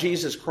glorify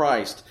Jesus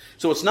Christ.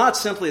 So it's not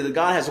simply that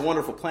God has a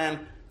wonderful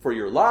plan for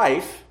your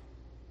life,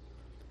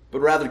 but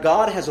rather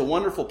God has a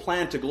wonderful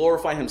plan to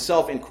glorify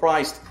himself in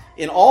Christ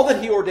in all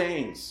that he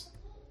ordains.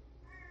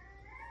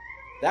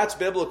 That's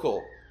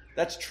biblical.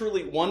 That's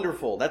truly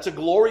wonderful. That's a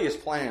glorious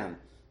plan.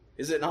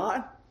 Is it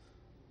not?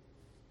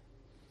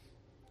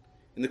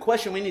 And the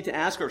question we need to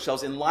ask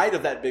ourselves in light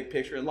of that big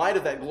picture, in light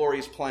of that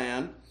glorious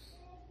plan,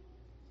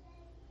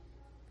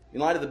 in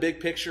light of the big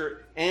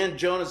picture and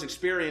Jonah's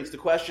experience, the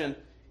question,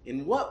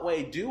 in what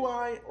way do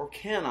I or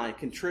can I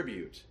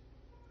contribute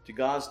to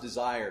God's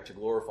desire to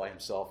glorify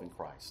himself in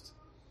Christ?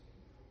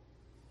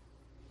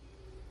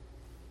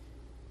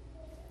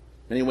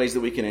 Many ways that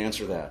we can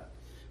answer that.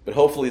 But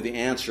hopefully the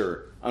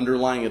answer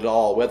underlying it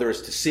all, whether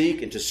it's to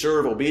seek and to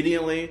serve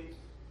obediently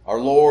our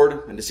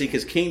Lord and to seek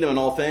his kingdom in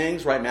all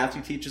things, right?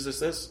 Matthew teaches us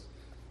this.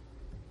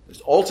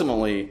 Is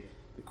ultimately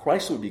that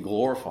Christ would be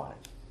glorified.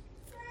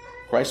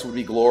 Christ would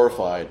be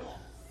glorified.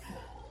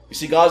 You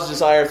see, God's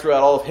desire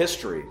throughout all of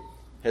history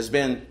has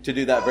been to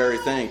do that very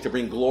thing, to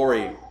bring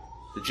glory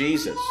to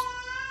Jesus.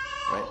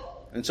 Right?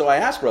 And so I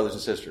ask, brothers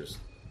and sisters,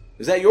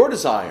 is that your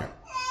desire?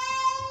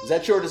 Is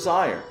that your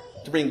desire?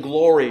 To bring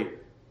glory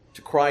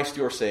to Christ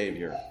your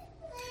Savior?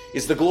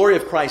 Is the glory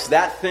of Christ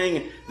that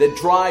thing that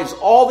drives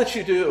all that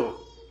you do?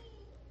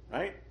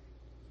 Right?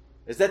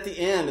 Is that the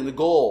end and the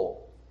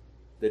goal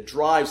that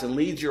drives and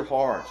leads your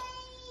heart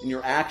in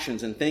your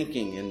actions and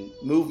thinking and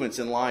movements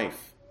in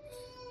life?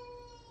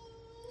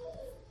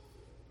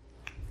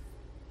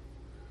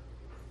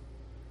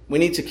 We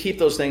need to keep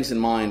those things in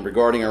mind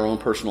regarding our own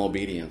personal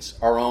obedience,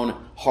 our own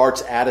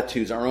heart's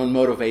attitudes, our own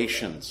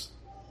motivations.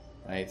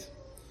 Right?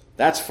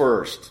 That's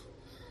first.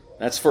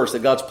 That's first.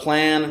 That God's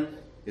plan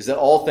is that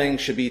all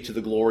things should be to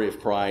the glory of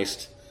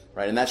Christ.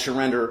 Right? And that should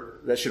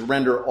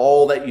render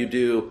all that you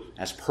do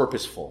as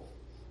purposeful.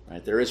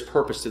 Right? There is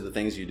purpose to the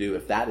things you do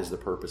if that is the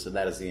purpose and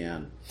that is the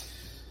end.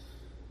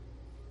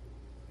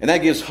 And that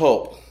gives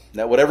hope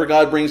that whatever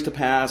God brings to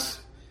pass,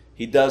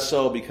 he does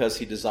so because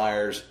he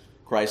desires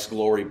Christ's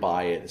glory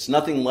by it. It's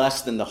nothing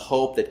less than the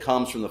hope that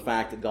comes from the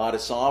fact that God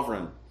is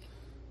sovereign.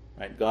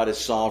 Right? God is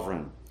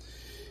sovereign.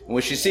 And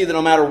we should see that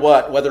no matter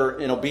what, whether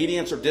in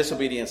obedience or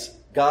disobedience,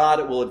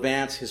 God will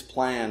advance his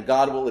plan.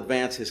 God will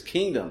advance his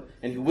kingdom.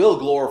 And he will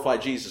glorify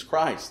Jesus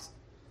Christ.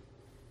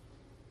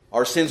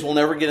 Our sins will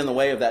never get in the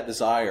way of that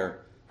desire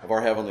of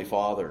our Heavenly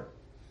Father.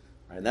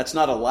 And that's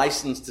not a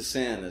license to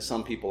sin, as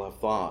some people have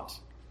thought.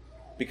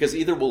 Because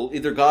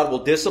either God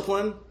will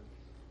discipline,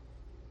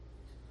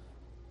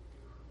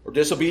 or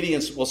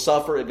disobedience will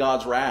suffer at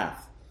God's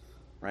wrath.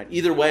 Right?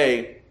 Either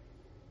way,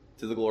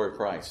 to the glory of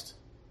Christ.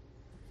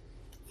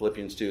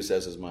 Philippians 2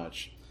 says as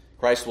much.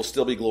 Christ will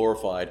still be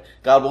glorified.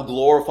 God will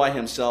glorify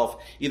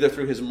himself either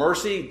through his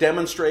mercy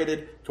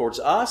demonstrated towards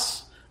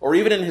us, or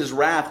even in his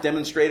wrath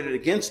demonstrated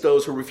against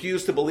those who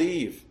refuse to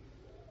believe.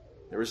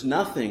 There is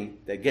nothing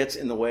that gets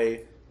in the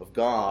way of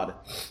God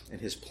and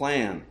his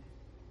plan.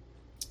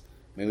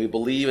 May we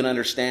believe and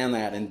understand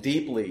that, and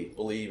deeply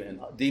believe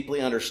and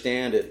deeply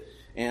understand it,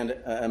 and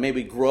may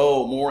we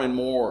grow more and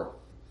more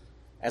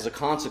as a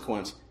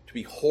consequence to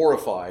be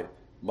horrified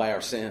by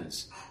our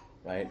sins,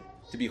 right?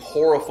 To be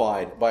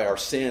horrified by our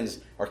sins,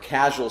 our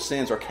casual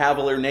sins, our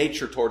cavalier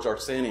nature towards our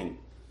sinning.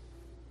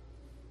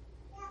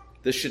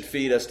 This should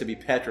feed us to be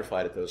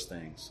petrified at those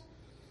things.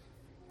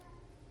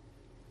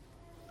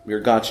 We are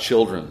God's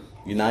children,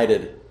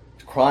 united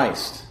to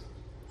Christ.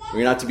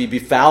 We are not to be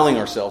befouling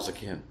ourselves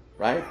again,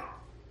 right?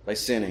 By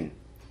sinning.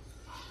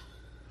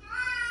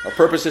 Our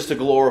purpose is to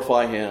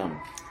glorify him,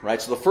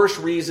 right? So the first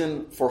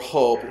reason for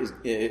hope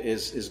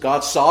is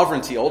God's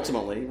sovereignty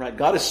ultimately, right?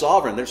 God is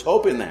sovereign. There's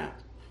hope in that.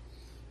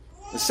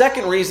 The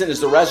second reason is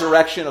the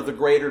resurrection of the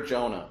greater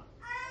Jonah.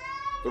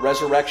 The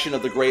resurrection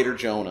of the greater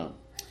Jonah.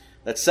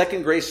 That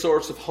second great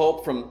source of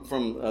hope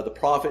from the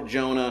prophet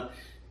Jonah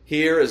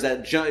here is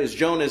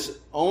Jonah's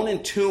own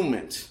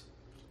entombment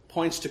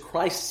points to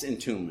Christ's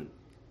entombment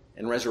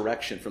and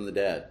resurrection from the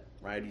dead.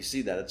 Right? You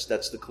see that.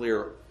 That's the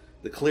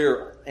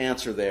clear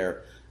answer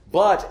there.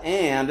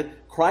 And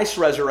Christ's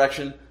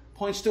resurrection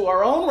points to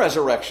our own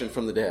resurrection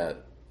from the dead.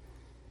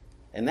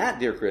 And that,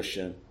 dear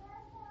Christian,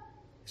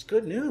 is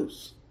good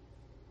news.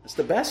 It's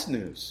the best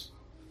news.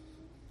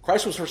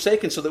 Christ was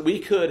forsaken so that we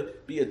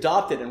could be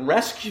adopted and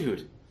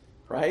rescued.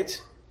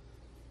 Right?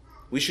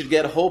 We should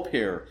get hope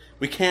here.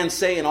 We can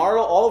say in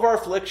all of our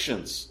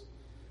afflictions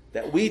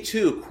that we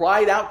too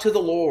cried out to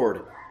the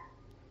Lord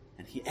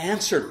and he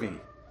answered me.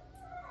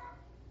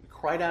 We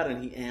cried out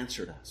and he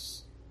answered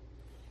us.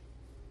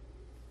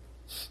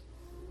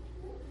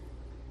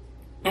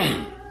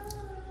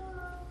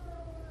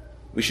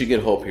 We should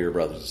get hope here,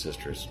 brothers and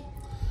sisters,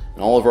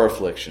 in all of our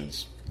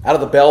afflictions. Out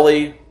of the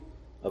belly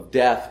of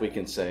death, we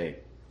can say,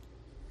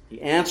 he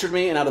answered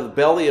me, and out of the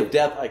belly of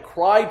death I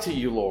cried to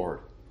you, Lord.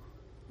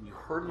 You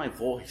heard my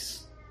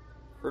voice.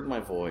 Heard my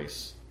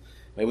voice.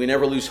 May we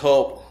never lose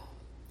hope,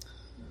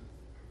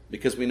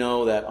 because we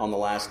know that on the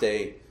last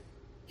day,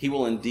 he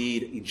will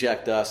indeed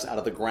eject us out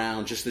of the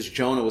ground, just as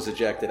Jonah was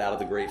ejected out of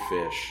the great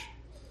fish.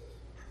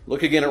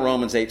 Look again at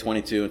Romans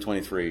 8:22 and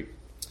 23.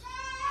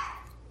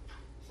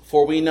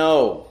 For we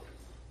know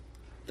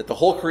that the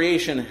whole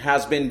creation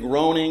has been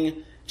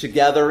groaning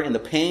together in the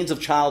pains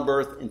of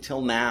childbirth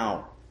until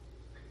now.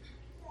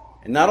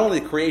 And not only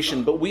the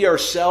creation, but we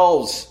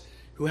ourselves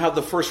who have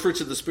the first fruits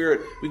of the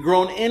Spirit, we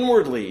groan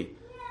inwardly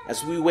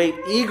as we wait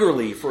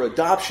eagerly for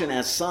adoption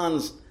as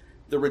sons,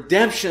 the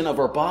redemption of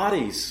our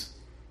bodies.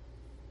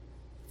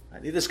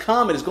 It has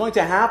come. It is going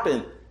to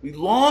happen. We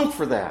long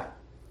for that.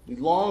 We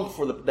long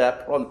for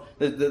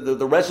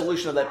the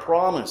resolution of that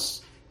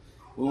promise.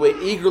 We wait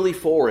eagerly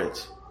for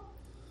it.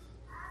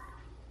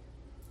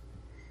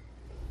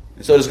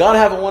 And so does God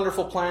have a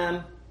wonderful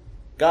plan?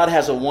 God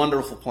has a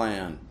wonderful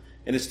plan.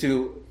 And it's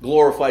to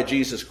glorify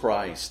Jesus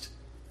Christ.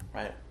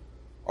 Right?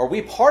 Are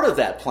we part of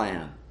that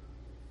plan?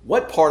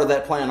 What part of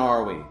that plan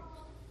are we?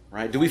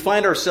 Right? Do we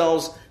find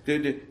ourselves,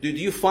 do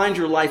you find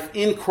your life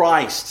in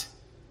Christ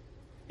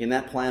in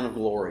that plan of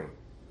glory?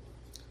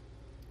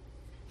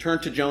 Turn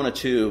to Jonah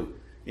 2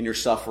 in your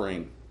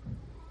suffering,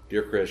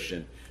 dear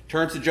Christian.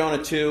 Turn to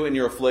Jonah 2 in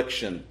your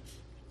affliction.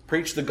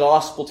 Preach the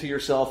gospel to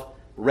yourself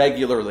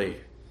regularly.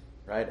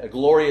 Right? A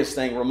glorious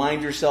thing.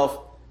 Remind yourself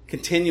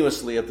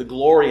continuously of the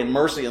glory and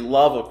mercy and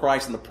love of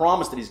Christ and the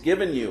promise that he's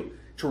given you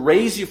to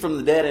raise you from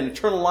the dead and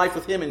eternal life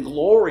with him in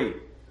glory.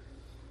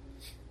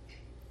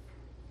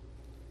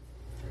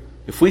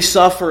 If we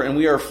suffer and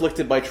we are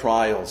afflicted by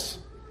trials,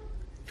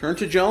 turn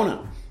to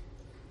Jonah.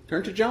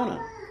 Turn to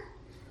Jonah.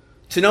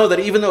 To know that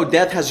even though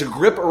death has a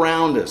grip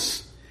around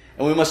us,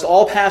 and we must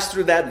all pass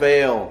through that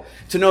veil,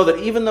 to know that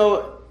even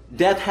though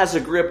death has a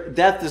grip,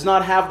 death does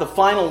not have the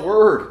final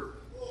word.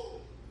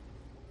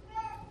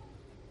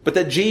 But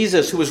that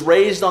Jesus, who was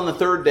raised on the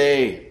third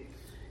day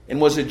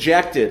and was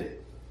ejected,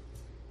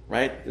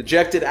 right?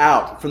 Ejected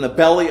out from the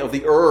belly of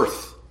the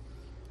earth,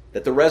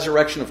 that the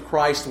resurrection of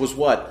Christ was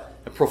what?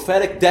 A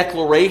prophetic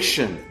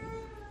declaration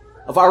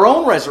of our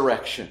own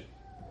resurrection.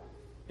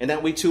 And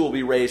that we too will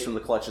be raised from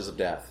the clutches of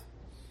death.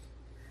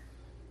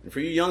 And for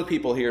you young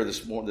people here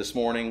this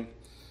morning,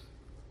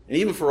 and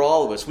even for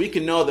all of us, we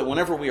can know that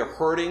whenever we are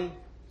hurting,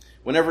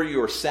 whenever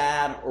you are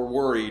sad or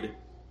worried,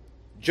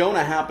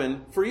 Jonah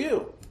happened for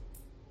you.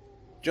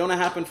 Jonah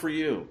happened for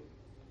you.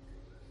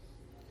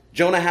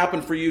 Jonah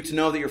happened for you to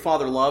know that your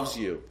Father loves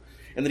you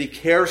and that he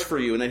cares for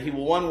you and that he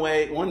will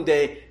one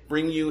day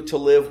bring you to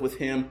live with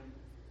him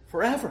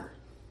forever.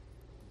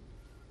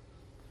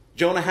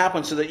 Jonah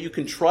happened so that you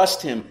can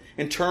trust him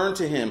and turn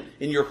to him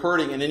in your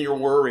hurting and in your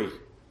worry.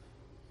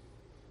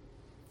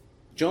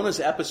 Jonah's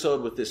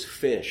episode with this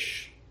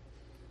fish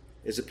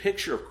is a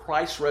picture of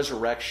Christ's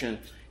resurrection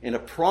and a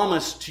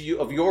promise to you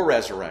of your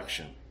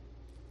resurrection.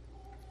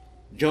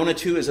 Jonah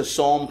 2 is a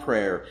psalm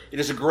prayer.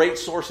 It is a great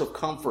source of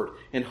comfort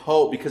and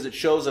hope because it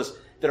shows us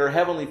that our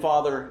Heavenly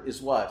Father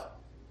is what?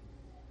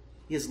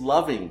 He is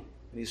loving,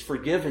 and He is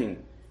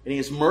forgiving, and He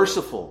is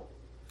merciful.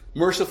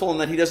 Merciful in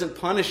that He doesn't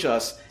punish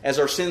us as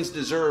our sins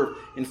deserve.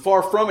 And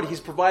far from it, He's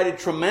provided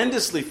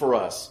tremendously for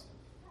us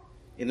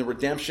in the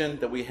redemption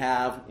that we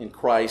have in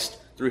Christ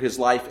through His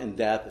life and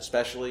death,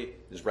 especially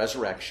His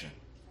resurrection.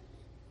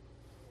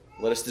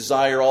 Let us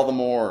desire all the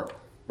more,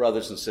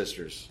 brothers and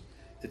sisters,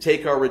 to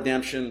take our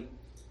redemption,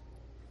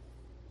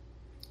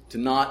 to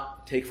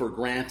not take for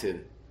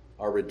granted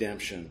our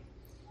redemption,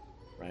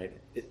 right?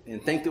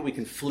 And think that we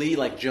can flee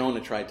like Jonah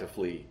tried to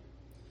flee.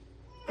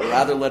 But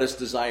rather let us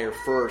desire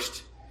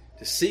first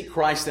to seek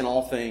Christ in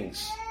all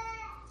things.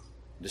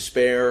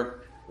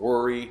 Despair,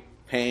 worry,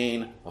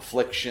 pain,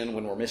 affliction,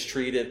 when we're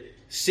mistreated.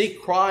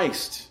 Seek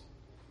Christ.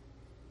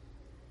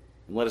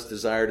 And let us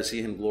desire to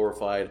see Him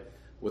glorified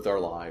with our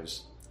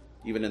lives,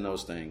 even in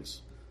those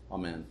things.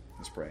 Amen.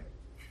 Let's pray.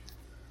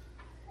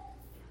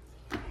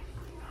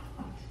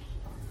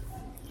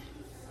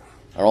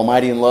 Our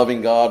almighty and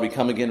loving God, we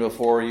come again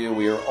before you.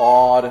 We are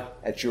awed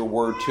at your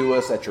word to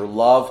us, at your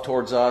love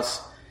towards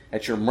us,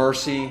 at your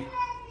mercy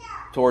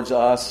towards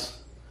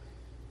us.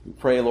 We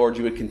pray, Lord,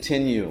 you would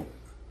continue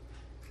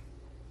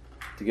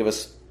to give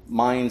us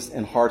minds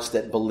and hearts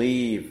that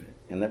believe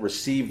and that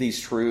receive these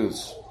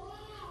truths.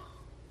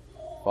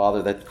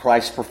 Father, that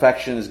Christ's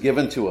perfection is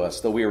given to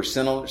us, though we are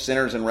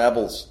sinners and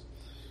rebels,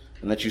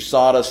 and that you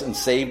sought us and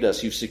saved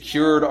us. You've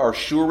secured our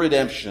sure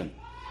redemption.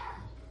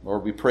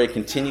 Lord, we pray,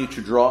 continue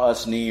to draw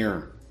us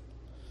near.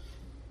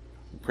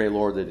 We pray,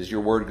 Lord, that as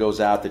your word goes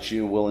out, that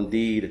you will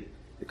indeed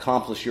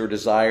accomplish your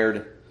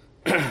desired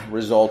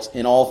results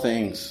in all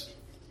things.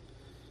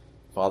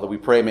 Father, we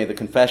pray, may the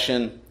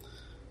confession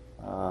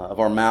of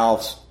our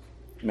mouths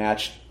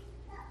match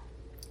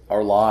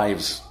our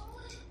lives,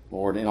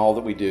 Lord, in all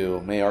that we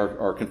do. May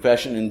our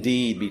confession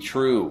indeed be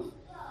true,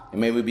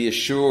 and may we be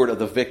assured of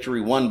the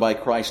victory won by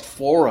Christ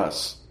for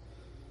us.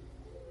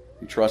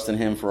 We trust in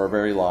Him for our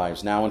very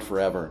lives, now and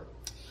forever.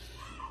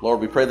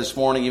 Lord, we pray this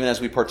morning, even as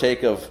we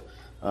partake of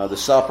the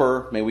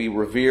supper, may we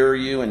revere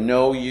you and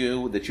know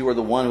you, that you are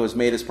the one who has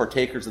made us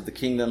partakers of the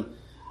kingdom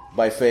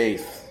by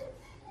faith.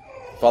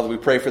 Father, we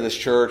pray for this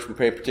church. We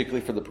pray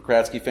particularly for the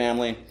Pokratsky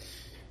family.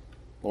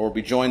 Lord,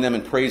 we join them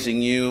in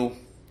praising you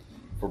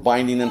for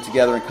binding them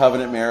together in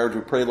covenant marriage.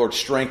 We pray, Lord,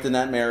 strengthen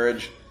that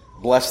marriage.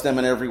 Bless them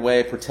in every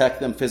way. Protect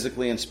them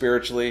physically and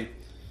spiritually.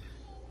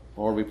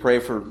 Lord, we pray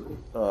for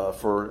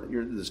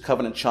this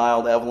covenant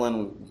child,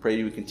 Evelyn. We pray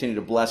you would continue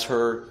to bless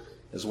her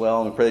as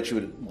well. And we pray that you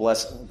would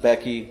bless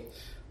Becky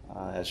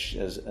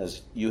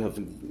as you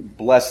have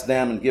blessed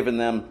them and given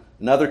them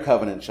another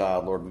covenant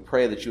child, Lord. We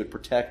pray that you would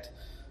protect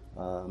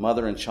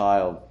mother and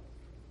child.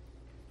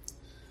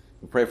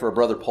 We pray for our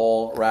brother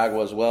Paul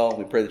Ragwa as well.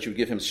 We pray that you would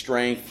give him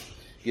strength,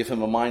 give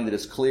him a mind that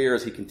is clear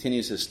as he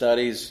continues his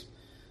studies.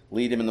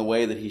 Lead him in the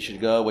way that he should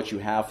go, what you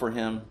have for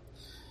him.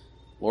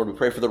 Lord, we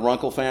pray for the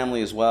Runkle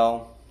family as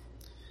well.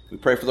 We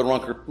pray for the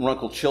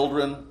Runkle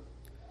children,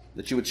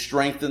 that you would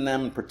strengthen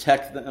them and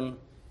protect them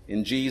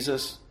in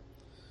Jesus.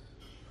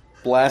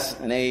 Bless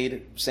and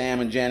aid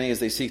Sam and Jenny as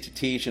they seek to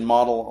teach and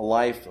model a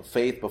life of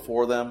faith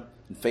before them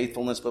and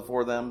faithfulness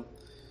before them.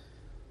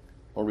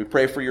 Lord, we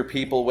pray for your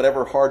people,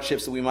 whatever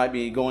hardships that we might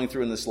be going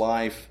through in this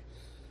life,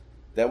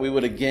 that we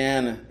would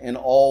again and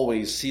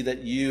always see that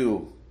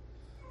you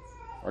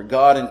our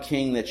God and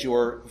King, that you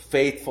are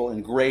faithful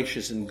and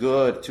gracious and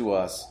good to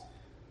us,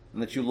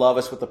 and that you love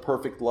us with a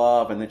perfect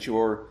love, and that you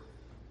are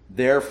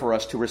there for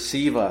us to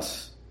receive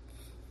us.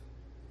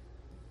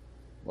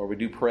 Lord, we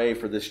do pray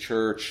for this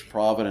church,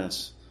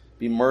 Providence.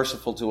 Be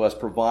merciful to us.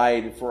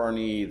 Provide for our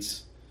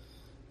needs.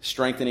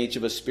 Strengthen each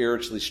of us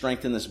spiritually.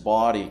 Strengthen this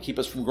body. Keep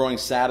us from growing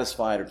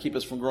satisfied or keep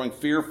us from growing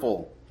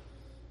fearful.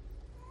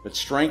 But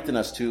strengthen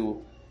us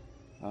to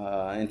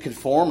and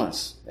conform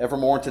us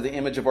evermore to the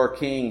image of our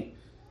King,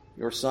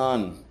 your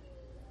Son.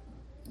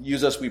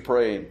 Use us, we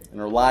pray, in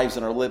our lives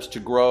and our lips to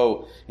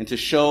grow and to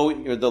show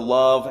the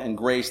love and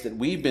grace that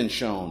we've been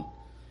shown,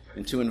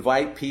 and to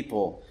invite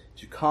people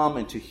to come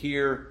and to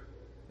hear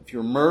of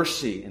your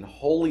mercy and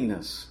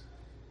holiness,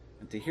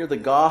 and to hear the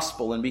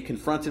gospel and be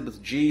confronted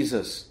with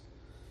Jesus,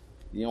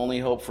 the only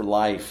hope for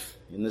life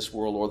in this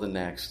world or the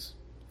next.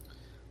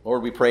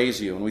 Lord, we praise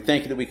you, and we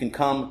thank you that we can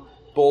come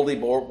boldly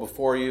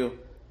before you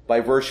by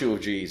virtue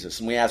of Jesus.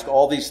 And we ask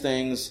all these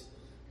things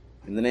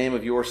in the name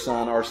of your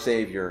Son, our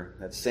Savior,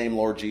 that same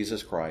Lord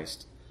Jesus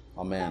Christ.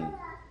 Amen.